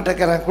வைக்க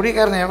மாட்டேங்கிறான்,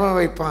 குடிக்காரன் எவன்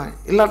வைப்பான்,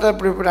 இல்லாட்டா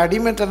இப்படி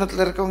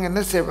அடிமைத்தனத்தில் இருக்கவங்க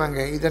என்ன செய்வாங்க?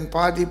 இதன்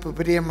பாதிப்பு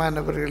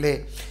பிரியமானவர்களே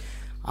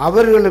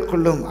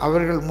அவர்களுக்குள்ளும்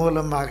அவர்கள்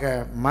மூலமாக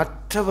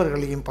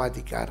மற்றவர்களையும்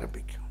பாதிக்க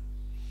ஆரம்பிக்கும்.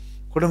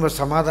 குடும்ப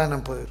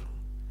சமாதானம் போயிடும்.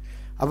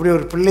 அப்படி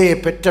ஒரு பிள்ளையை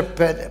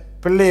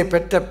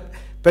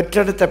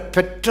பெற்றெடுத்த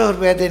பெற்றோர்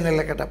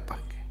வேதனையில் கிடப்பாங்க.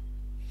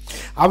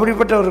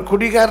 அப்படிப்பட்ட ஒரு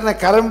குடிகாரனை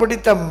கரம்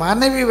பிடித்த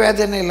மனைவி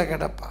வேதனையில்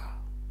கிடப்பா.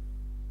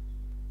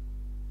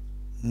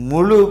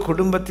 முழு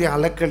குடும்பத்தையும்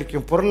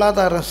அலக்களிக்கும்,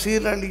 பொருளாதாரம்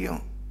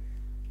சீரழியும்.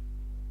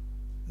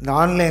 இந்த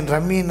ஆன்லைன்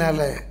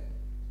ரம்மியினால்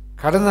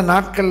கடந்த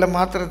நாட்களில்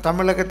மாத்திரம்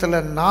தமிழகத்தில்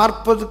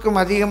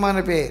 40க்கும் அதிகமான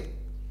பேர்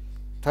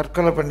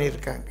தற்கொலை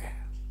பண்ணியிருக்காங்க.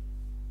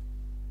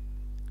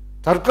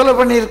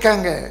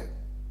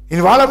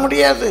 இனி வாழ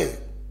முடியாது,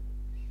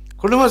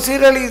 குடும்பம்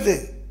சீரழியுது.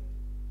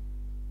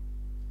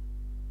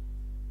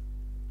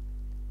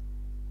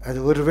 அது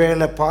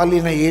ஒருவேளை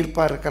பாலின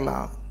ஈர்ப்பாக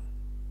இருக்கலாம்,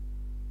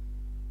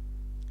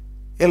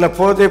 இல்லை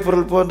போதைப்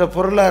பொருள் போன்ற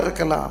பொருளாக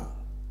இருக்கலாம்,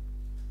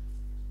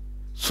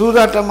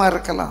 சூதாட்டமாக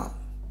இருக்கலாம்,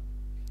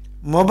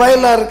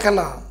 மொபைலாக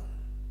இருக்கலாம்.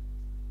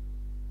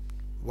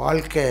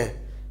 வாழ்க்கை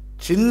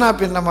சின்ன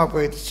பின்னமாக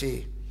போயிடுச்சு.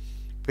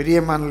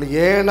 பிரியமான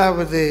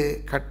 7வது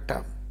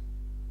கட்டம்,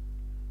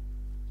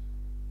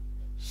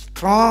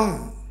 ஸ்ட்ராங்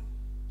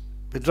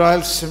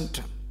withdrawal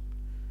symptom,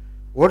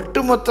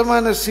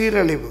 ஒட்டுமொத்தமான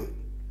சீரழிவு.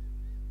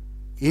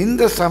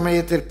 இந்த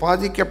சமயத்தில்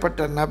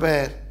பாதிக்கப்பட்ட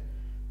நபர்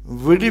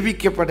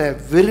விடுவிக்கப்பட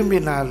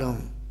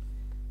விரும்பினாலும்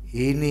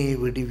இனி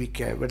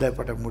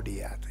விடப்பட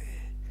முடியாது.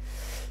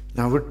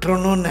 நான்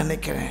விட்டுறணும்னு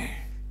நினைக்கிறேன்,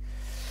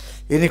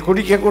 இனி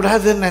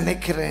குடிக்கக்கூடாதுன்னு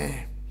நினைக்கிறேன்,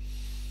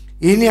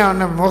 இனி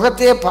அவனை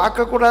முகத்தையே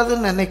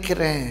பார்க்கக்கூடாதுன்னு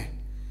நினைக்கிறேன்,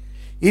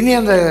 இனி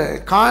அந்த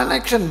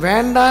கனெக்ஷன்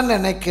வேண்டான்னு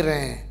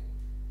நினைக்கிறேன்,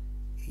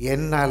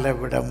 என்னால்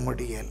விட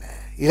முடியலை.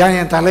 இதான்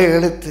என் தலை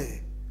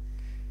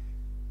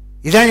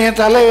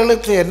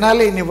எழுத்து,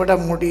 என்னால் இனி விட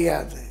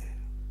முடியாது.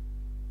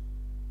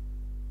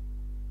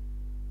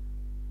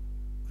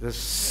 The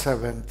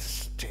 7th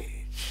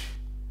stage,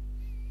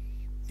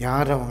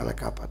 யாரும் அவங்களை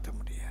காப்பாற்ற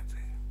முடியாது.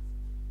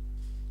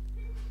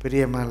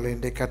 பிரியமான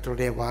இன்றைய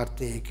கர்த்தருடைய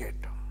வார்த்தையை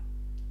கேட்டோம்.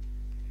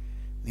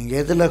 நீங்கள்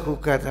எதில்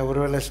கூக்காத,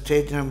 ஒருவேளை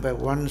ஸ்டேஜ்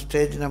நம்பர் 1,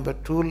 ஸ்டேஜ் நம்பர்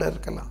 2ல்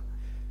இருக்கலாம்,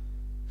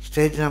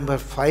 ஸ்டேஜ்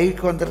நம்பர்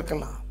 5க்கு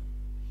வந்திருக்கலாம்,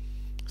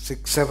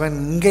 6, 7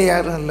 இங்கே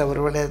யாரும் இல்லை.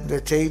 ஒருவேளை இந்த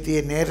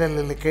செய்தியை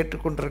நேரலில்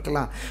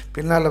கேட்டுக்கொண்டிருக்கலாம்,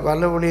 பின்னால்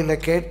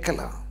வலவொலியில்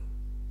கேட்கலாம்.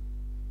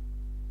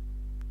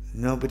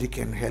 Nobody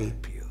can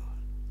help you.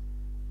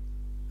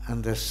 And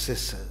the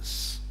scissors,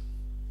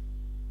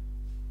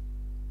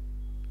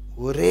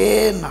 ஒரே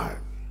நாள்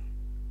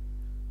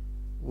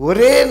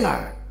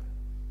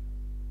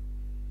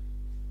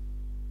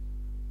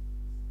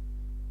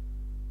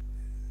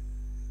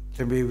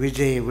தம்பி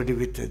விஜயை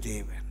விடுவித்த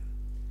தேவன்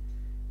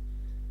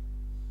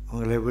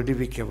உங்களை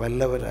விடுவிக்க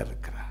வல்லவராக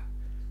இருக்கிறார்.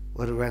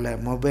 ஒருவேளை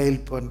மொபைல்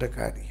போன்ற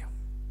காரியம்,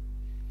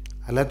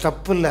 அதில்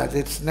தப்பு இல்லை, அது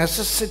இட்ஸ்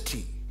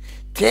நெசசிட்டி,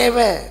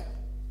 தேவை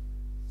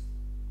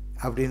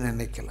அப்படின்னு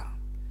நினைக்கலாம்.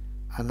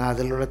 ஆனால்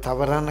அதில் உள்ள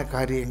தவறான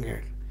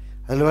காரியங்கள்,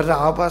 அதில் வர்ற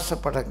ஆபாச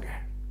படங்கள்,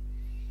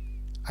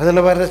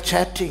 அதில் வர்ற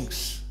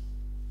சேட்டிங்ஸ்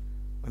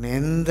உன்னை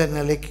எந்த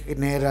நிலைக்கு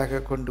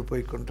நேராக கொண்டு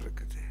போய்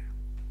கொண்டிருக்குது?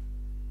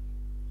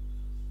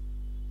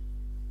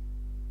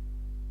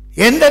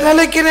 எந்த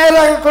நிலைக்கு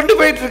நேராக கொண்டு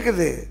போயிட்டு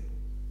இருக்குது?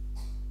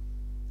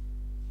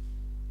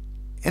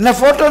 என்ன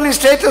போட்டோ நீ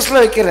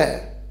ஸ்டேட்டஸ்ல வைக்கிற?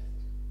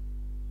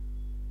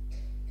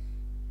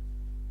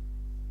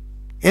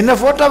 என்ன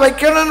போட்டோ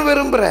வைக்கணும்னு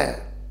விரும்புற?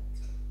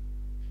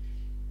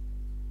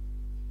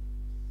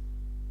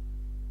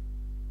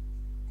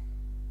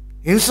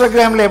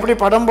 இன்ஸ்டாகிராமில் எப்படி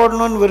படம்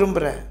போடணும்னு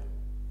விரும்புகிற?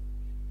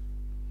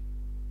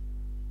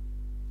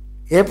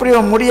 எப்படி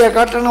உன் முடியை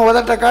காட்டணும்,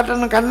 உதட்ட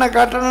காட்டணும், கண்ணை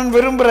காட்டணும்னு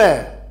விரும்புகிற?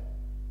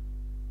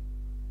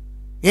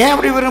 ஏன்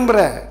அப்படி விரும்புகிற?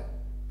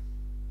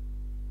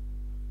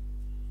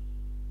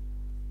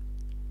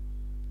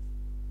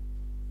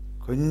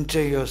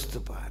 கொஞ்சம்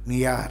யோசித்துப்பா. நீ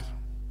யார்?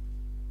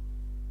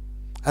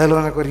 அதில்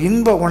உனக்கு ஒரு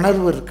இன்ப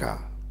உணர்வு இருக்கா?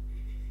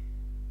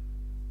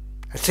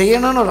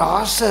 செய்யணும்னு ஒரு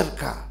ஆசை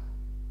இருக்கா?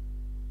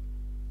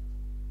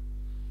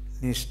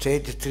 நீ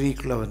ஸ்டேஜ்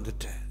 3க்குள்ளே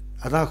வந்துட்ட.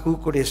 அதான்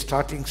ஹூக்குடைய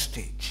ஸ்டார்டிங்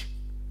ஸ்டேஜ்.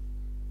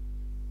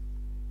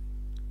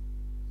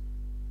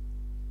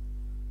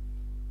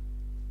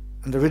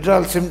 அந்த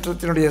விட்ரால்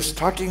சிம்டத்தினுடைய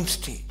ஸ்டார்டிங்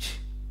ஸ்டேஜ்.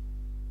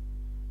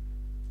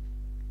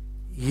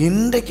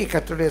 இன்றைக்கு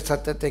கர்த்தருடைய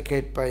சத்தத்தை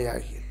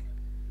கேட்பாயாகி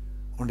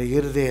உன்னுடைய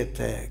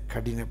இருதயத்தை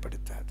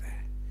கடினப்படுத்தாத.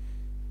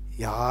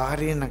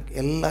 யாரையும்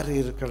எல்லாரும்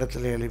இருக்கிற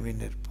இடத்துல எழுப்பி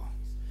நிற்போம்.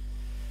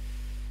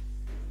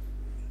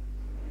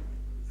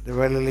 இந்த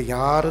வேளையில்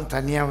யாரும்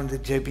தனியாக வந்து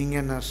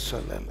ஜெபிங்கன்னு நான்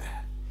சொல்லலை.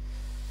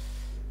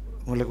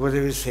 உங்களுக்கு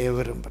உதவி செய்ய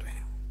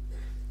விரும்புகிறேன்.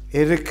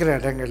 இருக்கிற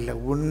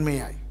இடங்களில்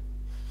உண்மையாய்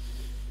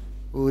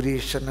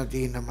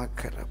ஊரீஷனதி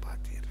நமக்கரபா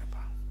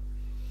தீரபா.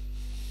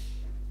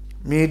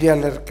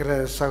 மீடியாவில் இருக்கிற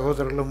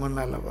சகோதரர்களும்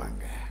முன்னால்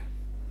வாங்க.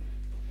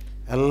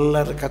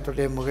 எல்லாரும்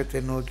கர்த்தருடைய முகத்தை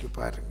நோக்கி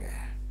பாருங்க.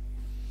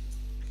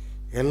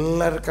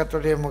 எல்லாரும்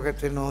கர்த்தருடைய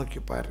முகத்தை நோக்கி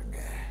பாருங்க.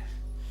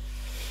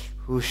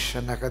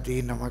 உஷனகதி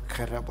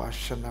நமக்கரபா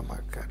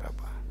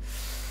ஷனமக்கரபா.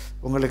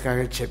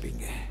 உங்களுக்காக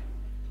ஜெபிங்க.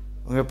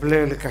 உங்கள்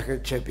பிள்ளைகளுக்காக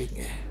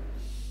ஜெபிங்க.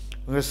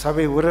 உங்கள்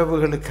சபை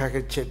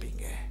உறவுகளுக்காக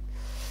ஜெபிங்க.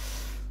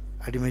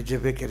 அடிமை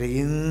ஜெபிக்கிற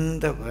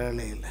இந்த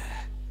வேளையில்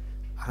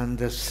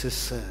அந்த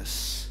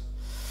சிசர்ஸ்,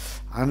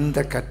 அந்த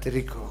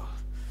கத்திரிக்கோ,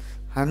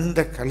 அந்த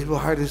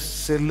கல்வாரி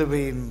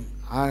சிலுவையின்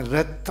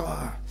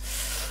இரத்தம்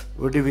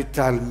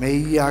விடுவித்தால்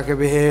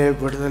மெய்யாகவே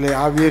விடுதலை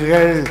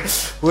ஆவீர்கள்.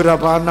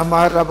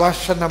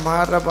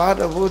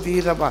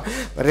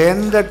 வேற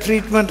எந்த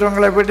ட்ரீட்மெண்ட்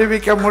உங்களை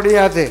விடுவிக்க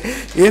முடியாது.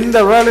 இந்த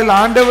வேளையில்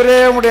ஆண்டவரே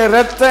உடைய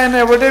இரத்தம்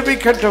என்னை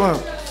விடுவிக்கட்டும்.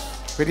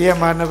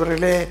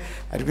 பிரியமானவர்களே,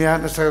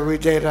 அருமையான சக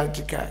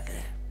விஜயராஜுக்காக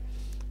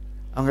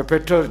அவங்க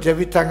பெற்றோர்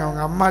ஜெபித்தாங்க,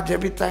 அவங்க அம்மா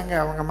ஜெபித்தாங்க,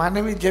 அவங்க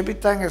மனைவி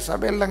ஜெபித்தாங்க,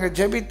 சபையில் நாங்கள்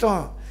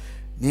ஜெபித்தோம்.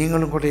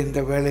 நீங்களும் கூட இந்த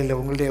வேளையில்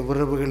உங்களுடைய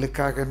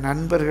உறவுகளுக்காக,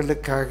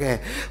 நண்பர்களுக்காக,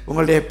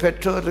 உங்களுடைய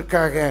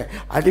பெற்றோருக்காக,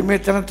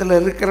 அடிமைத்தனத்தில்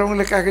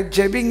இருக்கிறவங்களுக்காக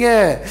ஜெபிங்க.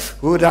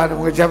 ஊரார்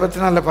உங்கள்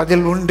ஜெபத்தினால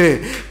பதில் உண்டு.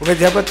 உங்கள்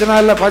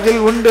ஜெபத்தினால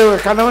பதில் உண்டு.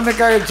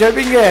 கணவனுக்காக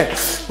ஜெபிங்க.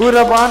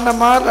 ஊரபா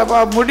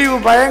முடிவு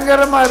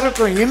பயங்கரமாக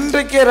இருக்கும்.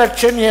 இன்றைக்கே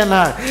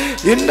ரட்சணியனா,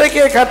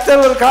 இன்றைக்கே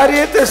கர்த்தர் ஒரு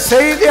காரியத்தை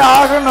செய்து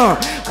ஆகணும்.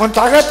 உன்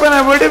தகப்பனை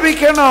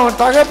விடுவிக்கணும். உன்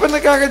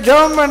தகப்பனுக்காக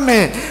ஜெபம் பண்ணு.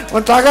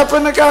 உன்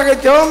தகப்பனுக்காக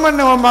ஜெபம்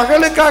பண்ணு. உன்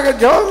மகளுக்காக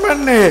ஜெபம்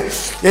பண்ணு.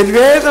 என்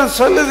வேதம்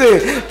சொல்லுது,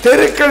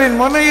 தெருக்களின்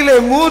முனையிலே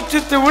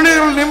மூர்ச்சித்து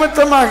விழுகிற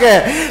நிமித்தமாக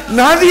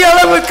நதி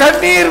அளவு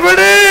கண்ணீர்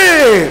விடு.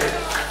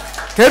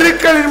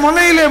 தெருக்களின்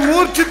முனையிலே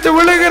மூர்ச்சித்து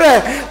விழுகிற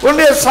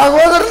உன்னுடைய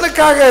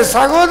சகோதரனுக்காக,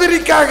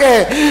 சகோதரிக்காக,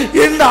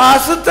 இந்த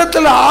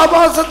அசுத்தத்தில்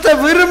ஆபாசத்தை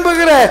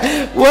விரும்புகிற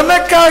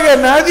உனக்காக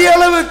நதி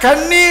அளவு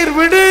கண்ணீர்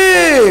விடு.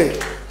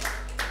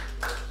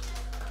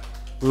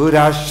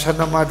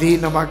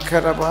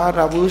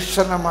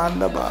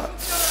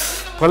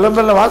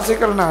 கொலம்பல்ல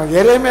வாசிக்கிறோம்,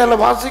 எரேமியால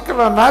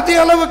வாசிக்கிறோம், நதி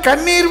அளவு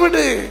கண்ணீர்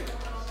விடு.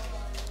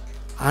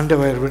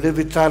 ஆண்டவர்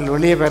விடுவித்தால்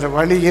வெளியே வேற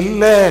வழி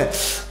இல்லை.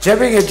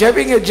 ஜெபிங்க,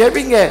 ஜெபிங்க,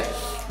 ஜெபிங்க.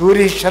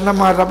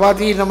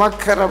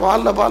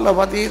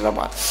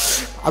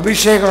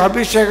 அபிஷேகம்,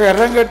 அபிஷேகம்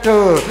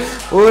இறங்கட்டும்.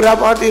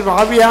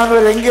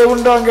 ஆவியானவர் எங்கே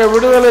உண்டோ அங்கே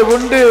விடுதலை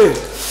உண்டு.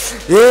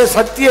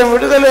 சத்தியம்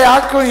விடுதலை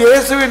ஆக்கும்.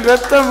 இயேசுவின்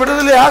ரத்தம்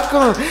விடுதலை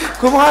ஆக்கும்.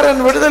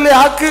 குமாரன் விடுதலை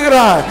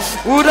ஆக்குகிறார்.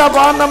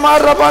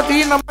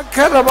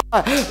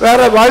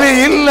 வேற வழி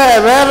இல்லை,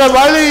 வேற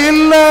வழி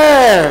இல்லை.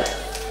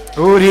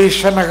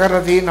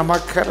 ஊரீஷனகரதி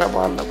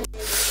நமக்கரபால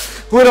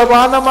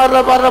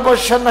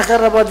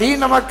ஊரபானமரபரபஷனகரபதி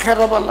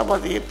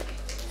நமக்கரபலபதி.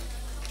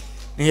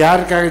 நீ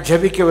யாருக்காக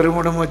ஜெபிக்க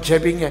விரும்பணுமோ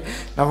ஜெபிங்க.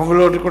 நான்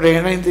உங்களோடு கூட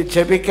இணைந்து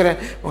ஜெபிக்கிறேன்.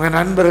 உங்கள்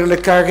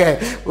நண்பர்களுக்காக,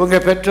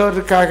 உங்கள்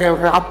பெற்றோருக்காக,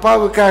 உங்கள்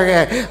அப்பாவுக்காக,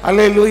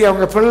 அல்லேலூயா,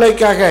 உங்கள்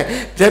பிள்ளைக்காக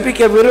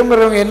ஜெபிக்க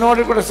விரும்புகிறவங்க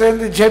என்னோடு கூட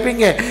சேர்ந்து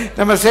ஜெபிங்க.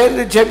 நம்ம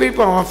சேர்ந்து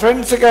ஜெபிப்போம். உங்கள்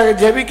ஃப்ரெண்ட்ஸுக்காக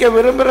ஜெபிக்க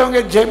விரும்புகிறவங்க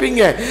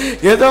ஜெபிங்க.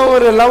 ஏதோ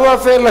ஒரு லவ்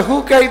அஃபேரில்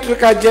ஹூக் ஆகிட்டு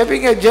இருக்கா,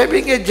 ஜெபிங்க,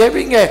 ஜெபிங்க,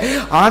 ஜெபிங்க.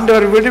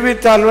 ஆண்டவர்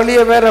விடுவித்தால்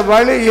வெளியே வேற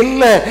வழி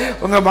இல்லை.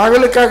 உங்கள்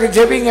மகளுக்காக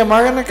ஜெபிங்க,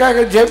 மகனுக்காக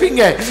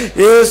ஜெபிங்க.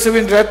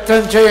 இயேசுவின்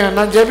ரத்தம் செய்யும்.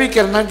 நான்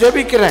ஜெபிக்கிறேன், நான் ஜெபிக்கிறேன்.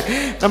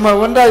 நம்ம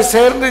ஒன்றாய்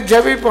சேர்ந்து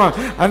ஜெபிப்போம்.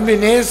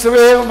 அன்பின்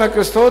இயேசுவே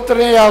உமக்கு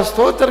ஸ்தோத்திரையா,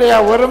 ஸ்தோத்திரையா.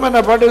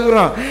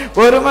 ஒருமனப்படுகிறோம்,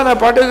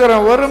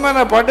 ஒருமனப்படுகிறோம்,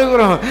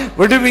 ஒருமனப்படுகிறோம்.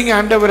 விடுவிங்க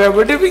ஆண்டவரே,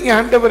 விடுவிங்க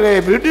ஆண்டவரே,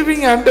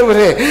 விடுவிங்க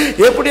ஆண்டவரே.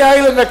 எப்படி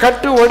ஆயிலும் இந்த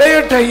கட்டு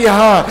உடையட்டும் ஐயா.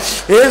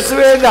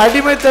 இயேசுவே, இந்த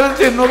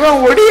அடிமைத்தனத்தின்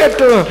நுகம்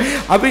ஒடியட்டும்.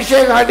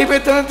 அபிஷேகம்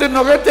அடிமைத்தனத்தின்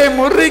நுகத்தை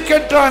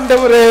முறிக்கட்டும்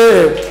ஆண்டவரே.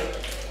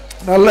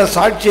 நல்ல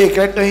சாட்சியை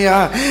கேட்டோம்யா.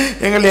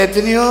 எங்களை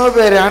எத்தனையோ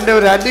பேர்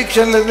ஆண்டவர்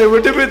அடிக்ஷன்லேருந்து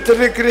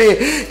விடுவித்திருக்கிறேன்.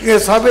 இங்கே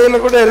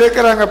சபையில் கூட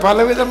இருக்கிறாங்க,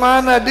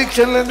 பலவிதமான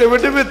அடிக்ஷன்லேருந்து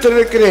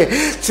விடுவித்திருக்கிறேன்.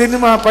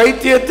 சினிமா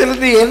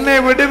பைத்தியத்திலிருந்து என்னை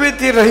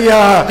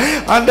விடுவித்தீரையா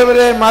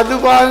ஆண்டவரே.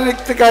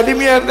 மதுபானத்துக்கு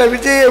அடிமையாக இருந்த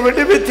விஜயை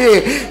விடுவித்து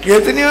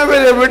எத்தனையோ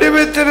பேரை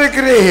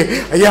விடுவித்திருக்கிறேன்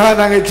ஐயா.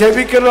 நாங்கள்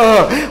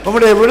ஜெபிக்கிறோம்,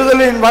 உங்களுடைய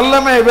விடுதலையின்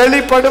வல்லமை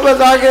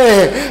வெளிப்படுவதாக,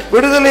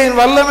 விடுதலையின்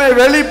வல்லமை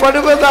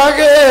வெளிப்படுவதாக.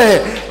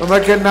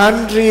 உமக்கு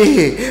நன்றி,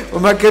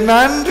 உமக்கு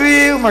நன்றி,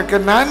 உமக்கு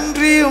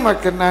நன்றி,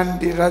 உமக்கு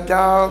நன்றி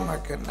ராஜா,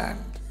 உமக்கு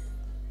நன்றி.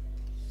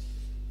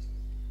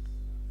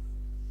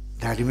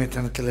 இந்த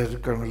அடிமைத்தனத்தில்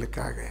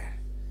இருக்கிறவங்களுக்காக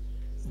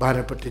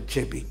பாரப்பட்டு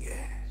ஜெபிங்க.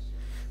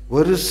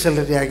 ஒரு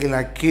சிலரை அகில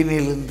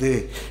அக்கினியிலிருந்து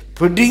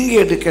பிடுங்கி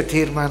எடுக்க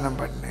தீர்மானம்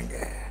பண்ணுங்க.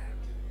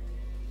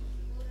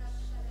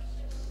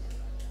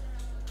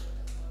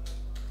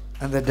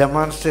 அந்த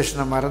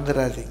டெமான்ஸ்ட்ரேஷனை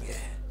மறந்துடாதீங்க.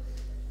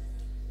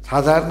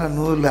 சாதாரண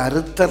நூல்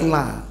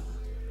அறுத்தரலாம்,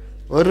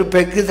 ஒரு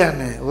பெக்கு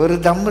தானே, ஒரு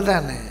தம்மு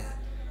தானே,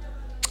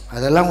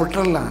 அதெல்லாம்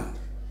விட்டுறலாம்.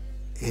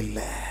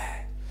 இல்லை,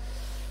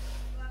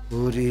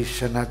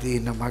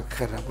 ஊரீஷனதீன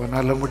மக்கர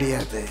போனால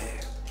முடியாது.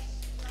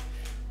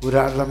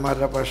 உரால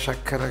மரப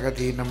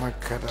சக்கரகதீன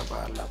மக்கர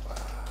பாலபா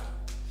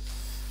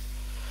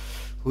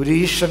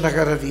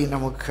உரீஷநகரதீன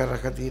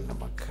முக்கரகதீன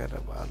மக்கர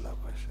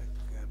பாலபா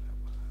சக்கர.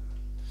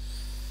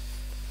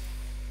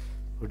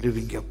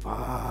 விடுவிங்கப்பா,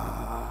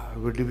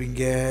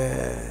 விடுவிங்க.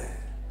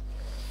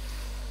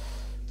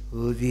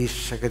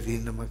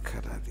 ஊதீஷகதீன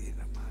மக்கரதீன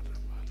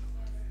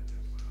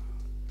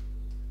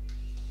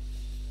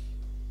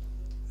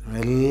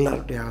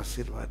எல்லாருடைய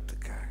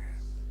ஆசீர்வாதத்துக்காக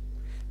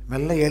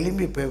மெல்ல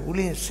எலும்பி போய்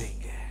ஊழியம்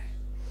செய்யுங்க.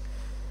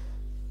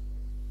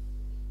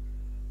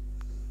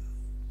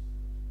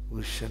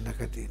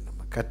 உஷனகதி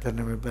நம்ம கர்த்தர்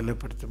நம்மை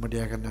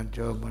பலப்படுத்தும்படியாக நான்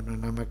ஜெபம்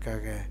பண்ணணும்.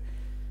 நமக்காக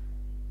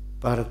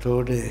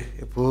பாரத்தோடு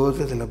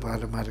எப்போது இதில்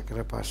பாரமாக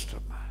இருக்கிற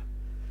பாஸ்டர்மா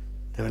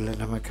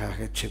இதில்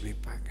நமக்காக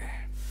ஜெபிப்பாங்க.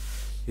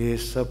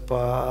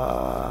 ஏசப்பா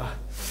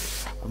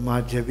அம்மா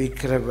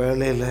ஜெபிக்கிற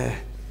வேளையில்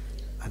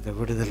அந்த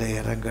விடுதலை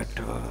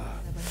இறங்கட்டும்.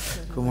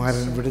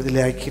 குமாரன்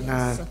விடுதலை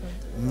ஆக்கினார்,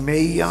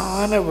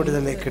 மெய்யான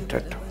விடுதலை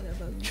கிட்டட்டும்.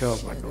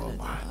 ஜெபம்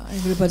பண்ணுவோமா.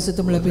 எங்கள்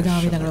பரிசுத்தமுள்ள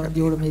பிதாவே, நாங்கள்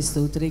வந்து உடனே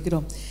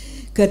ஸ்தோத்திரிக்கிறோம்.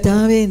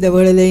 கர்த்தாவே, இந்த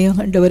வேளையிலையும்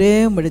ஆண்டவரே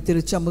உம்முடைய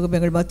திருச்சமூகம்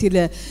எங்கள்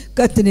மத்தியில்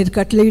கத்து நீர்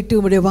கட்டளையிட்டு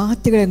உம்முடைய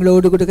வார்த்தைகள்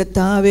எங்களோடு கூட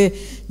கர்த்தாவே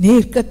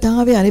நீர்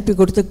கர்த்தாவே அனுப்பி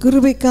கொடுத்த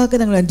கிருபைக்காக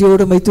நாங்கள்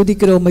நன்றியோடு உம்மை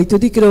துதிக்கிறோம், உம்மை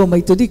துதிக்கிறோம், உம்மை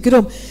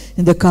துதிக்கிறோம்.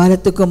 இந்த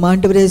காலத்துக்கும்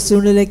ஆண்டவரே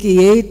சூழ்நிலைக்கு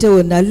ஏற்ற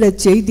ஒரு நல்ல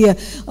செய்தியை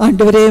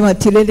ஆண்டவரே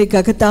மத்தியில்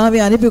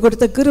கர்த்தாவே அனுப்பி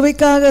கொடுத்த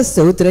கிருபைக்காக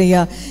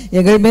ஸ்தோத்திரையா.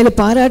 எங்கள் மேலே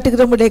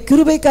பாராட்டுகிற உம்முடைய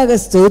கிருபைக்காக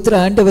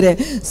ஸ்தோத்திரம் ஆண்டவரே.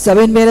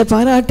 சபையின் மேலே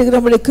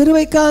பாராட்டுகிற உம்முடைய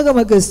கிருபைக்காக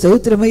உமக்கு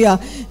ஸ்தோத்திரமையா.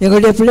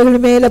 எங்களுடைய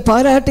பிள்ளைகள் மேலே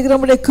பாராட்டுகிற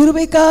உம்முடைய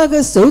கிருபைக்காக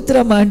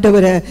ஸ்தோத்திரம்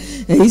ஆண்டவரே.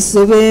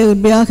 இயேசுவே,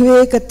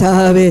 உண்மையாகவே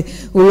கர்த்தாவே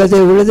உள்ளதை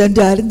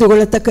உள்ளதென்று அறிந்து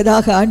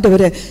கொள்ளத்தக்கதாக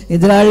ஆண்டவரே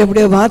இந்த நாள்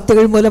நம்முடைய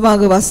வார்த்தைகள்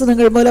மூலமாக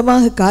வசனங்கள்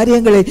மூலமாக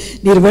காரியங்களை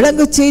நீர்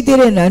விளங்க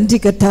செய்தீரே. நன்றி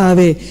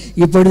கர்த்தாவே.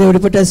 இப்பொழுது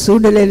இப்படிப்பட்ட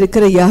சூழ்நிலையில்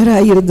இருக்கிற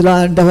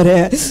யாராயிருந்தாலும் ஆண்டவரே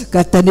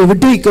கர்த்தனை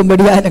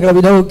விடுவிக்கும்படியா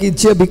நாங்கள் நோக்கி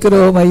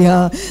ஜெபிக்கிறோம் ஐயா.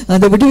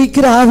 அந்த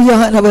விடுவிக்கிற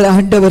ஆவியானவர்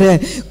ஆண்டவரே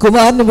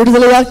குமாரன்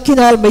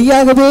விடுதலையாக்கினால்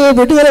மெய்யாகவே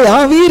விடுதலை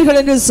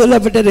ஆவீர்கள் என்று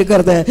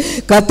சொல்லப்பட்டிருக்கிறது.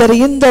 கர்த்தர்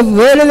இந்த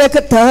வேளையில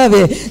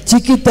கர்த்தாவே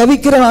சிக்கி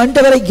தவிக்கிற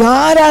ஆண்டவரை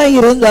யாராய்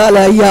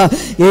இருந்தாலும் ஐயா,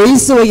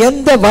 இயேசுவை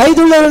எந்த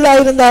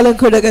வயதுள்ளவர்களாக இருந்தாலும்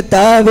கூட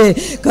கர்த்தாவே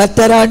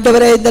கர்த்தர்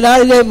ஆண்டவரை இந்த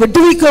நாளிலே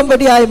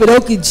விடுவிக்கும்படியாய்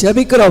நோக்கி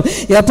ஜெபிக்கிறோம்.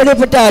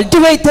 எப்படிப்பட்ட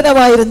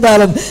அடிமைத்தனமாய்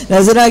இருந்தாலும்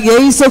நசராகிய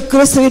இயேசு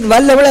கிறிஸ்துவின்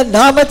வல்லமுள்ள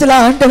நாமத்தில்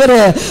ஆண்டவரே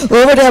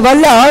உம்முடைய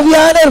வல்ல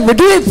ஆவியானவர்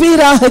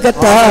விடுவிப்பீராக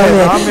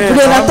கர்த்தாவே.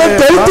 உம்முடைய ரத்தம்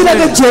தெளித்து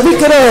நாங்கள்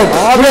ஜெபிக்கிறோம்,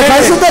 உம்முடைய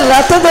பரிசுத்த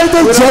ரத்தம்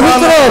தெளித்து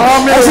ஜெபிக்கிறோம்.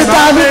 பரிசுத்த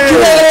ஆவியின்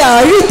கிரியைகளை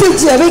அழித்து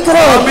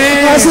ஜெபிக்கிறோம்,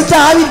 பரிசுத்த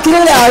ஆவியின்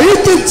கிரியைகளை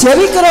அழித்து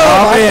ஜெபிக்கிறோம்.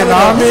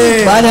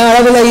 மன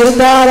அளவில்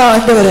இருந்தாலும்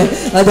ஆண்டவரே,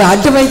 அது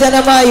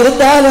அடிமைத்தனமா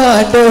இருந்தாலும்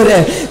ஆண்டவரே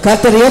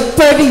கர்த்தர்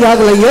எப்படி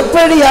ஆகலாம்,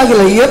 எப்படி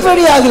ஆகலாம்,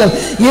 எப்படி ஆகலாம்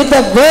இந்த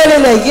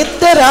வேளையில,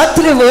 இந்த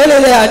ராத்திரி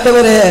வேளையில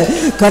ஆண்டவரே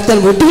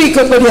கர்த்தர்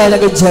விடுவிக்கும்படியா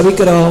நாங்கள்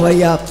ஜெபிக்கிறோம்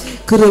ஐயா.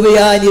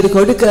 கிருபையா நீர்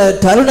கொடுக்கிற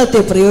தருணத்தை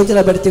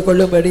பிரயோஜனப்படுத்திக்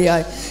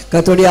கொள்ளும்படியாய்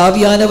கர்த்தருடைய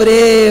ஆவியானவரே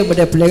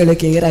உம்முடைய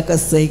பிள்ளைகளுக்கு இறக்க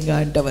செய்யுங்க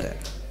ஆண்டவரே.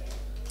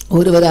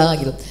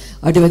 ஒருவராகிலும்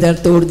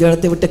அடிமைத்தனத்தோடு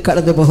இடத்தை விட்டு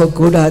கடந்து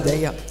போகக்கூடாது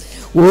ஐயா.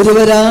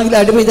 ஒருவராகிலும்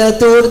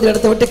அடிமைத்தனத்தோடு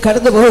இடத்தை விட்டு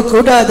கடந்து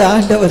போகக்கூடாது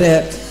ஆண்டவரே.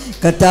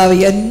 கர்த்தாவை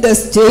எந்த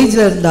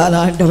ஸ்டேஜில்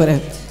இருந்தாலும் ஆண்டவரே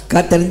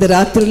கர்த்தர் இந்த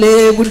ராத்திரியிலே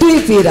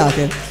விடுவிப்பீராக.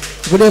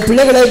 உடைய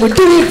பிள்ளைகளை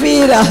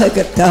விடுவிப்பீராக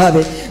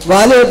கர்த்தாவே.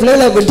 வாலிப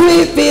பிள்ளைகளை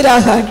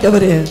விடுவிப்பீராக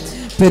ஆண்டவரே.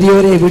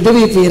 பெரியோரை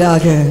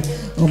விடுவிப்பீராக.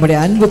 உம்முடைய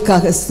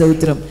அன்புக்காக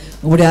ஸ்தோத்திரம்,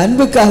 உம்முடைய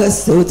அன்புக்காக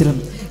ஸ்தோத்திரம்.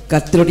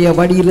 கர்த்தருடைய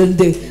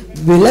வழியிலிருந்து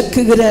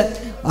விலக்குகிற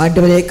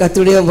ஆண்டவரே,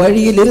 கர்த்தருடைய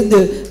வழியிலிருந்து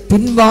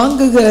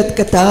பின்வாங்குகிற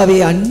கர்த்தாவே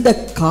அந்த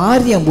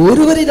காரியம்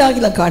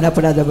ஒருவரிலாகிலும்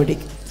காணப்படாதபடி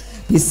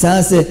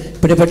பிசாசு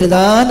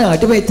இப்படிப்பட்டதான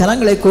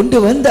அடிமைத்தனங்களை கொண்டு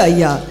வந்து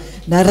ஐயா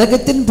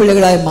நரகத்தின்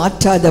பிள்ளைகளாய்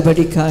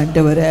மாற்றாதபடிக்கு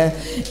ஆண்டவரே,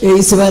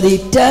 இயேசுவாதி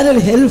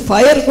இட்டர்னல் ஹெல்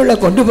ஃபயர்க்குள்ளே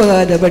கொண்டு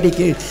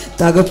போகாதபடிக்கு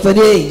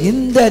தகப்பனே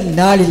இந்த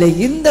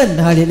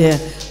நாளிலே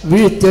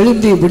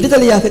விழித்தெழும்பி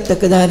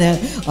விடுதலையாகத்தக்கதான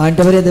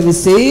ஆண்டவரே இந்த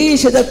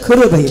விசேஷத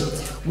கிருபை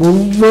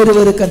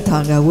ஒவ்வொருவருக்கும்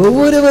தாங்க.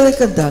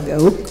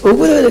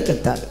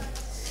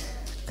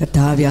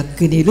 கர்த்தாவே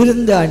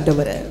அக்கினியிலிருந்து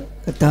ஆண்டவரை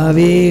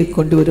கர்த்தாவே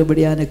கொண்டு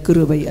வரும்படியான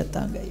கிருபையை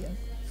தாங்க ஐயா.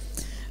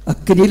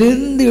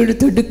 அக்கினியிலிருந்து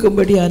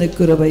எடுக்கும்படியான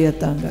கிருபையை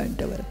தாங்க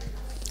ஆண்டவர்.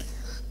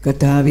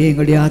 கர்த்தாவே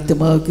எங்களுடைய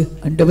ஆத்மாவுக்கு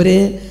ஆண்டவரே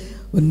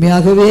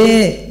உண்மையாகவே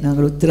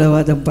நாங்கள்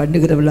உத்தரவாதம்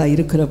பண்ணுகிறவர்களாக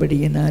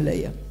இருக்கிறபடியினால்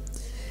ஐயா.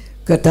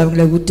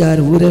 கர்த்தாவங்களை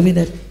உற்றார்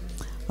உறவினர்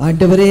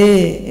ஆண்டவரே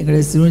எங்களை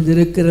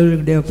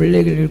சூழ்ந்திருக்கிறவர்களுடைய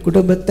பிள்ளைகள்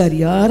குடும்பத்தார்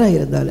யாராக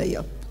இருந்தாலும்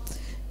ஐயா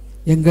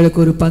எங்களுக்கு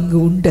ஒரு பங்கு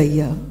உண்டு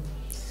ஐயா.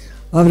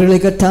 அவர்களை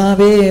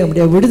கர்த்தாவே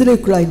நம்முடைய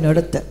விடுதலைக்குள்ளாய்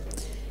நடத்த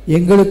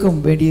எங்களுக்கும்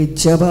வேண்டிய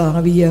ஜப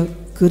ஆவிய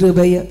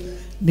கிருபைய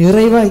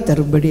நிறைவாய்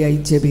தரும்படியாய்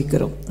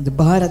ஜெபிக்கிறோம். அந்த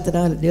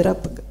பாரத்தினால்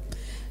நிரப்புங்க.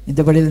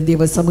 இந்த வழியில்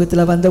தேவ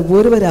சமூகத்தில் வந்த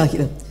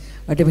ஒருவராகிறோம்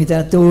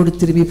அடிமைத்தனத்தோடு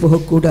திரும்பி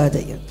போகக்கூடாது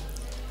ஐயா.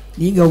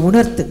 நீங்கள்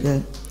உணர்த்துங்க,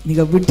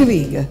 நீங்கள்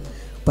விட்டுவீங்க.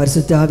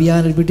 பரிசுத்த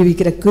ஆவியானவர்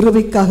விடுவிக்கிற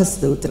கிருபைக்காக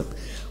ஸ்தோத்திரம்.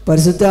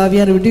 பரிசுத்த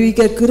ஆவியானவர்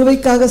விடுவிக்கிற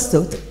கிருபைக்காக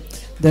ஸ்தோத்திரம்.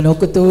 இந்த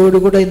நோக்கத்தோடு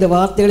கூட இந்த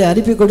வார்த்தைகளை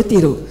அனுப்பி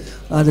கொடுத்தீரோ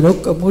அது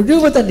நோக்கம்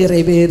முழுவதும்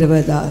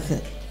நிறைவேறுவதாக.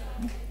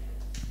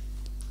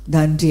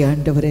 நன்றி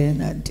ஆண்டவரே,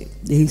 நன்றி.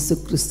 இயேசு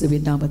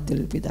கிறிஸ்துவின்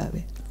நாமத்தில்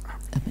பிதாவே,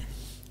 ஆமென்.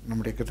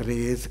 நம்முடைய கர்த்தர்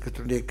இயேசு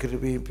கிறிஸ்துவினுடைய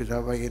கிருபையும்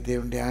பிதாவாகிய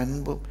தேவனுடைய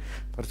அன்பும்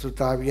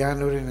பரிசுத்த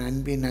ஆவியானவரின்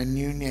அன்பின்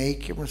அந்யோன்ய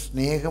ஐக்கியமும்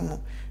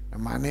ஸ்நேகமும்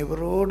நம்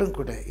அனைவரோடும்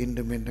கூட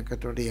இன்றும் என்ற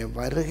கர்த்தருடைய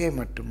வருகை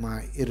மட்டுமா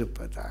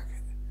இருப்பதாக.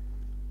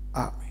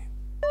 ஆமென்.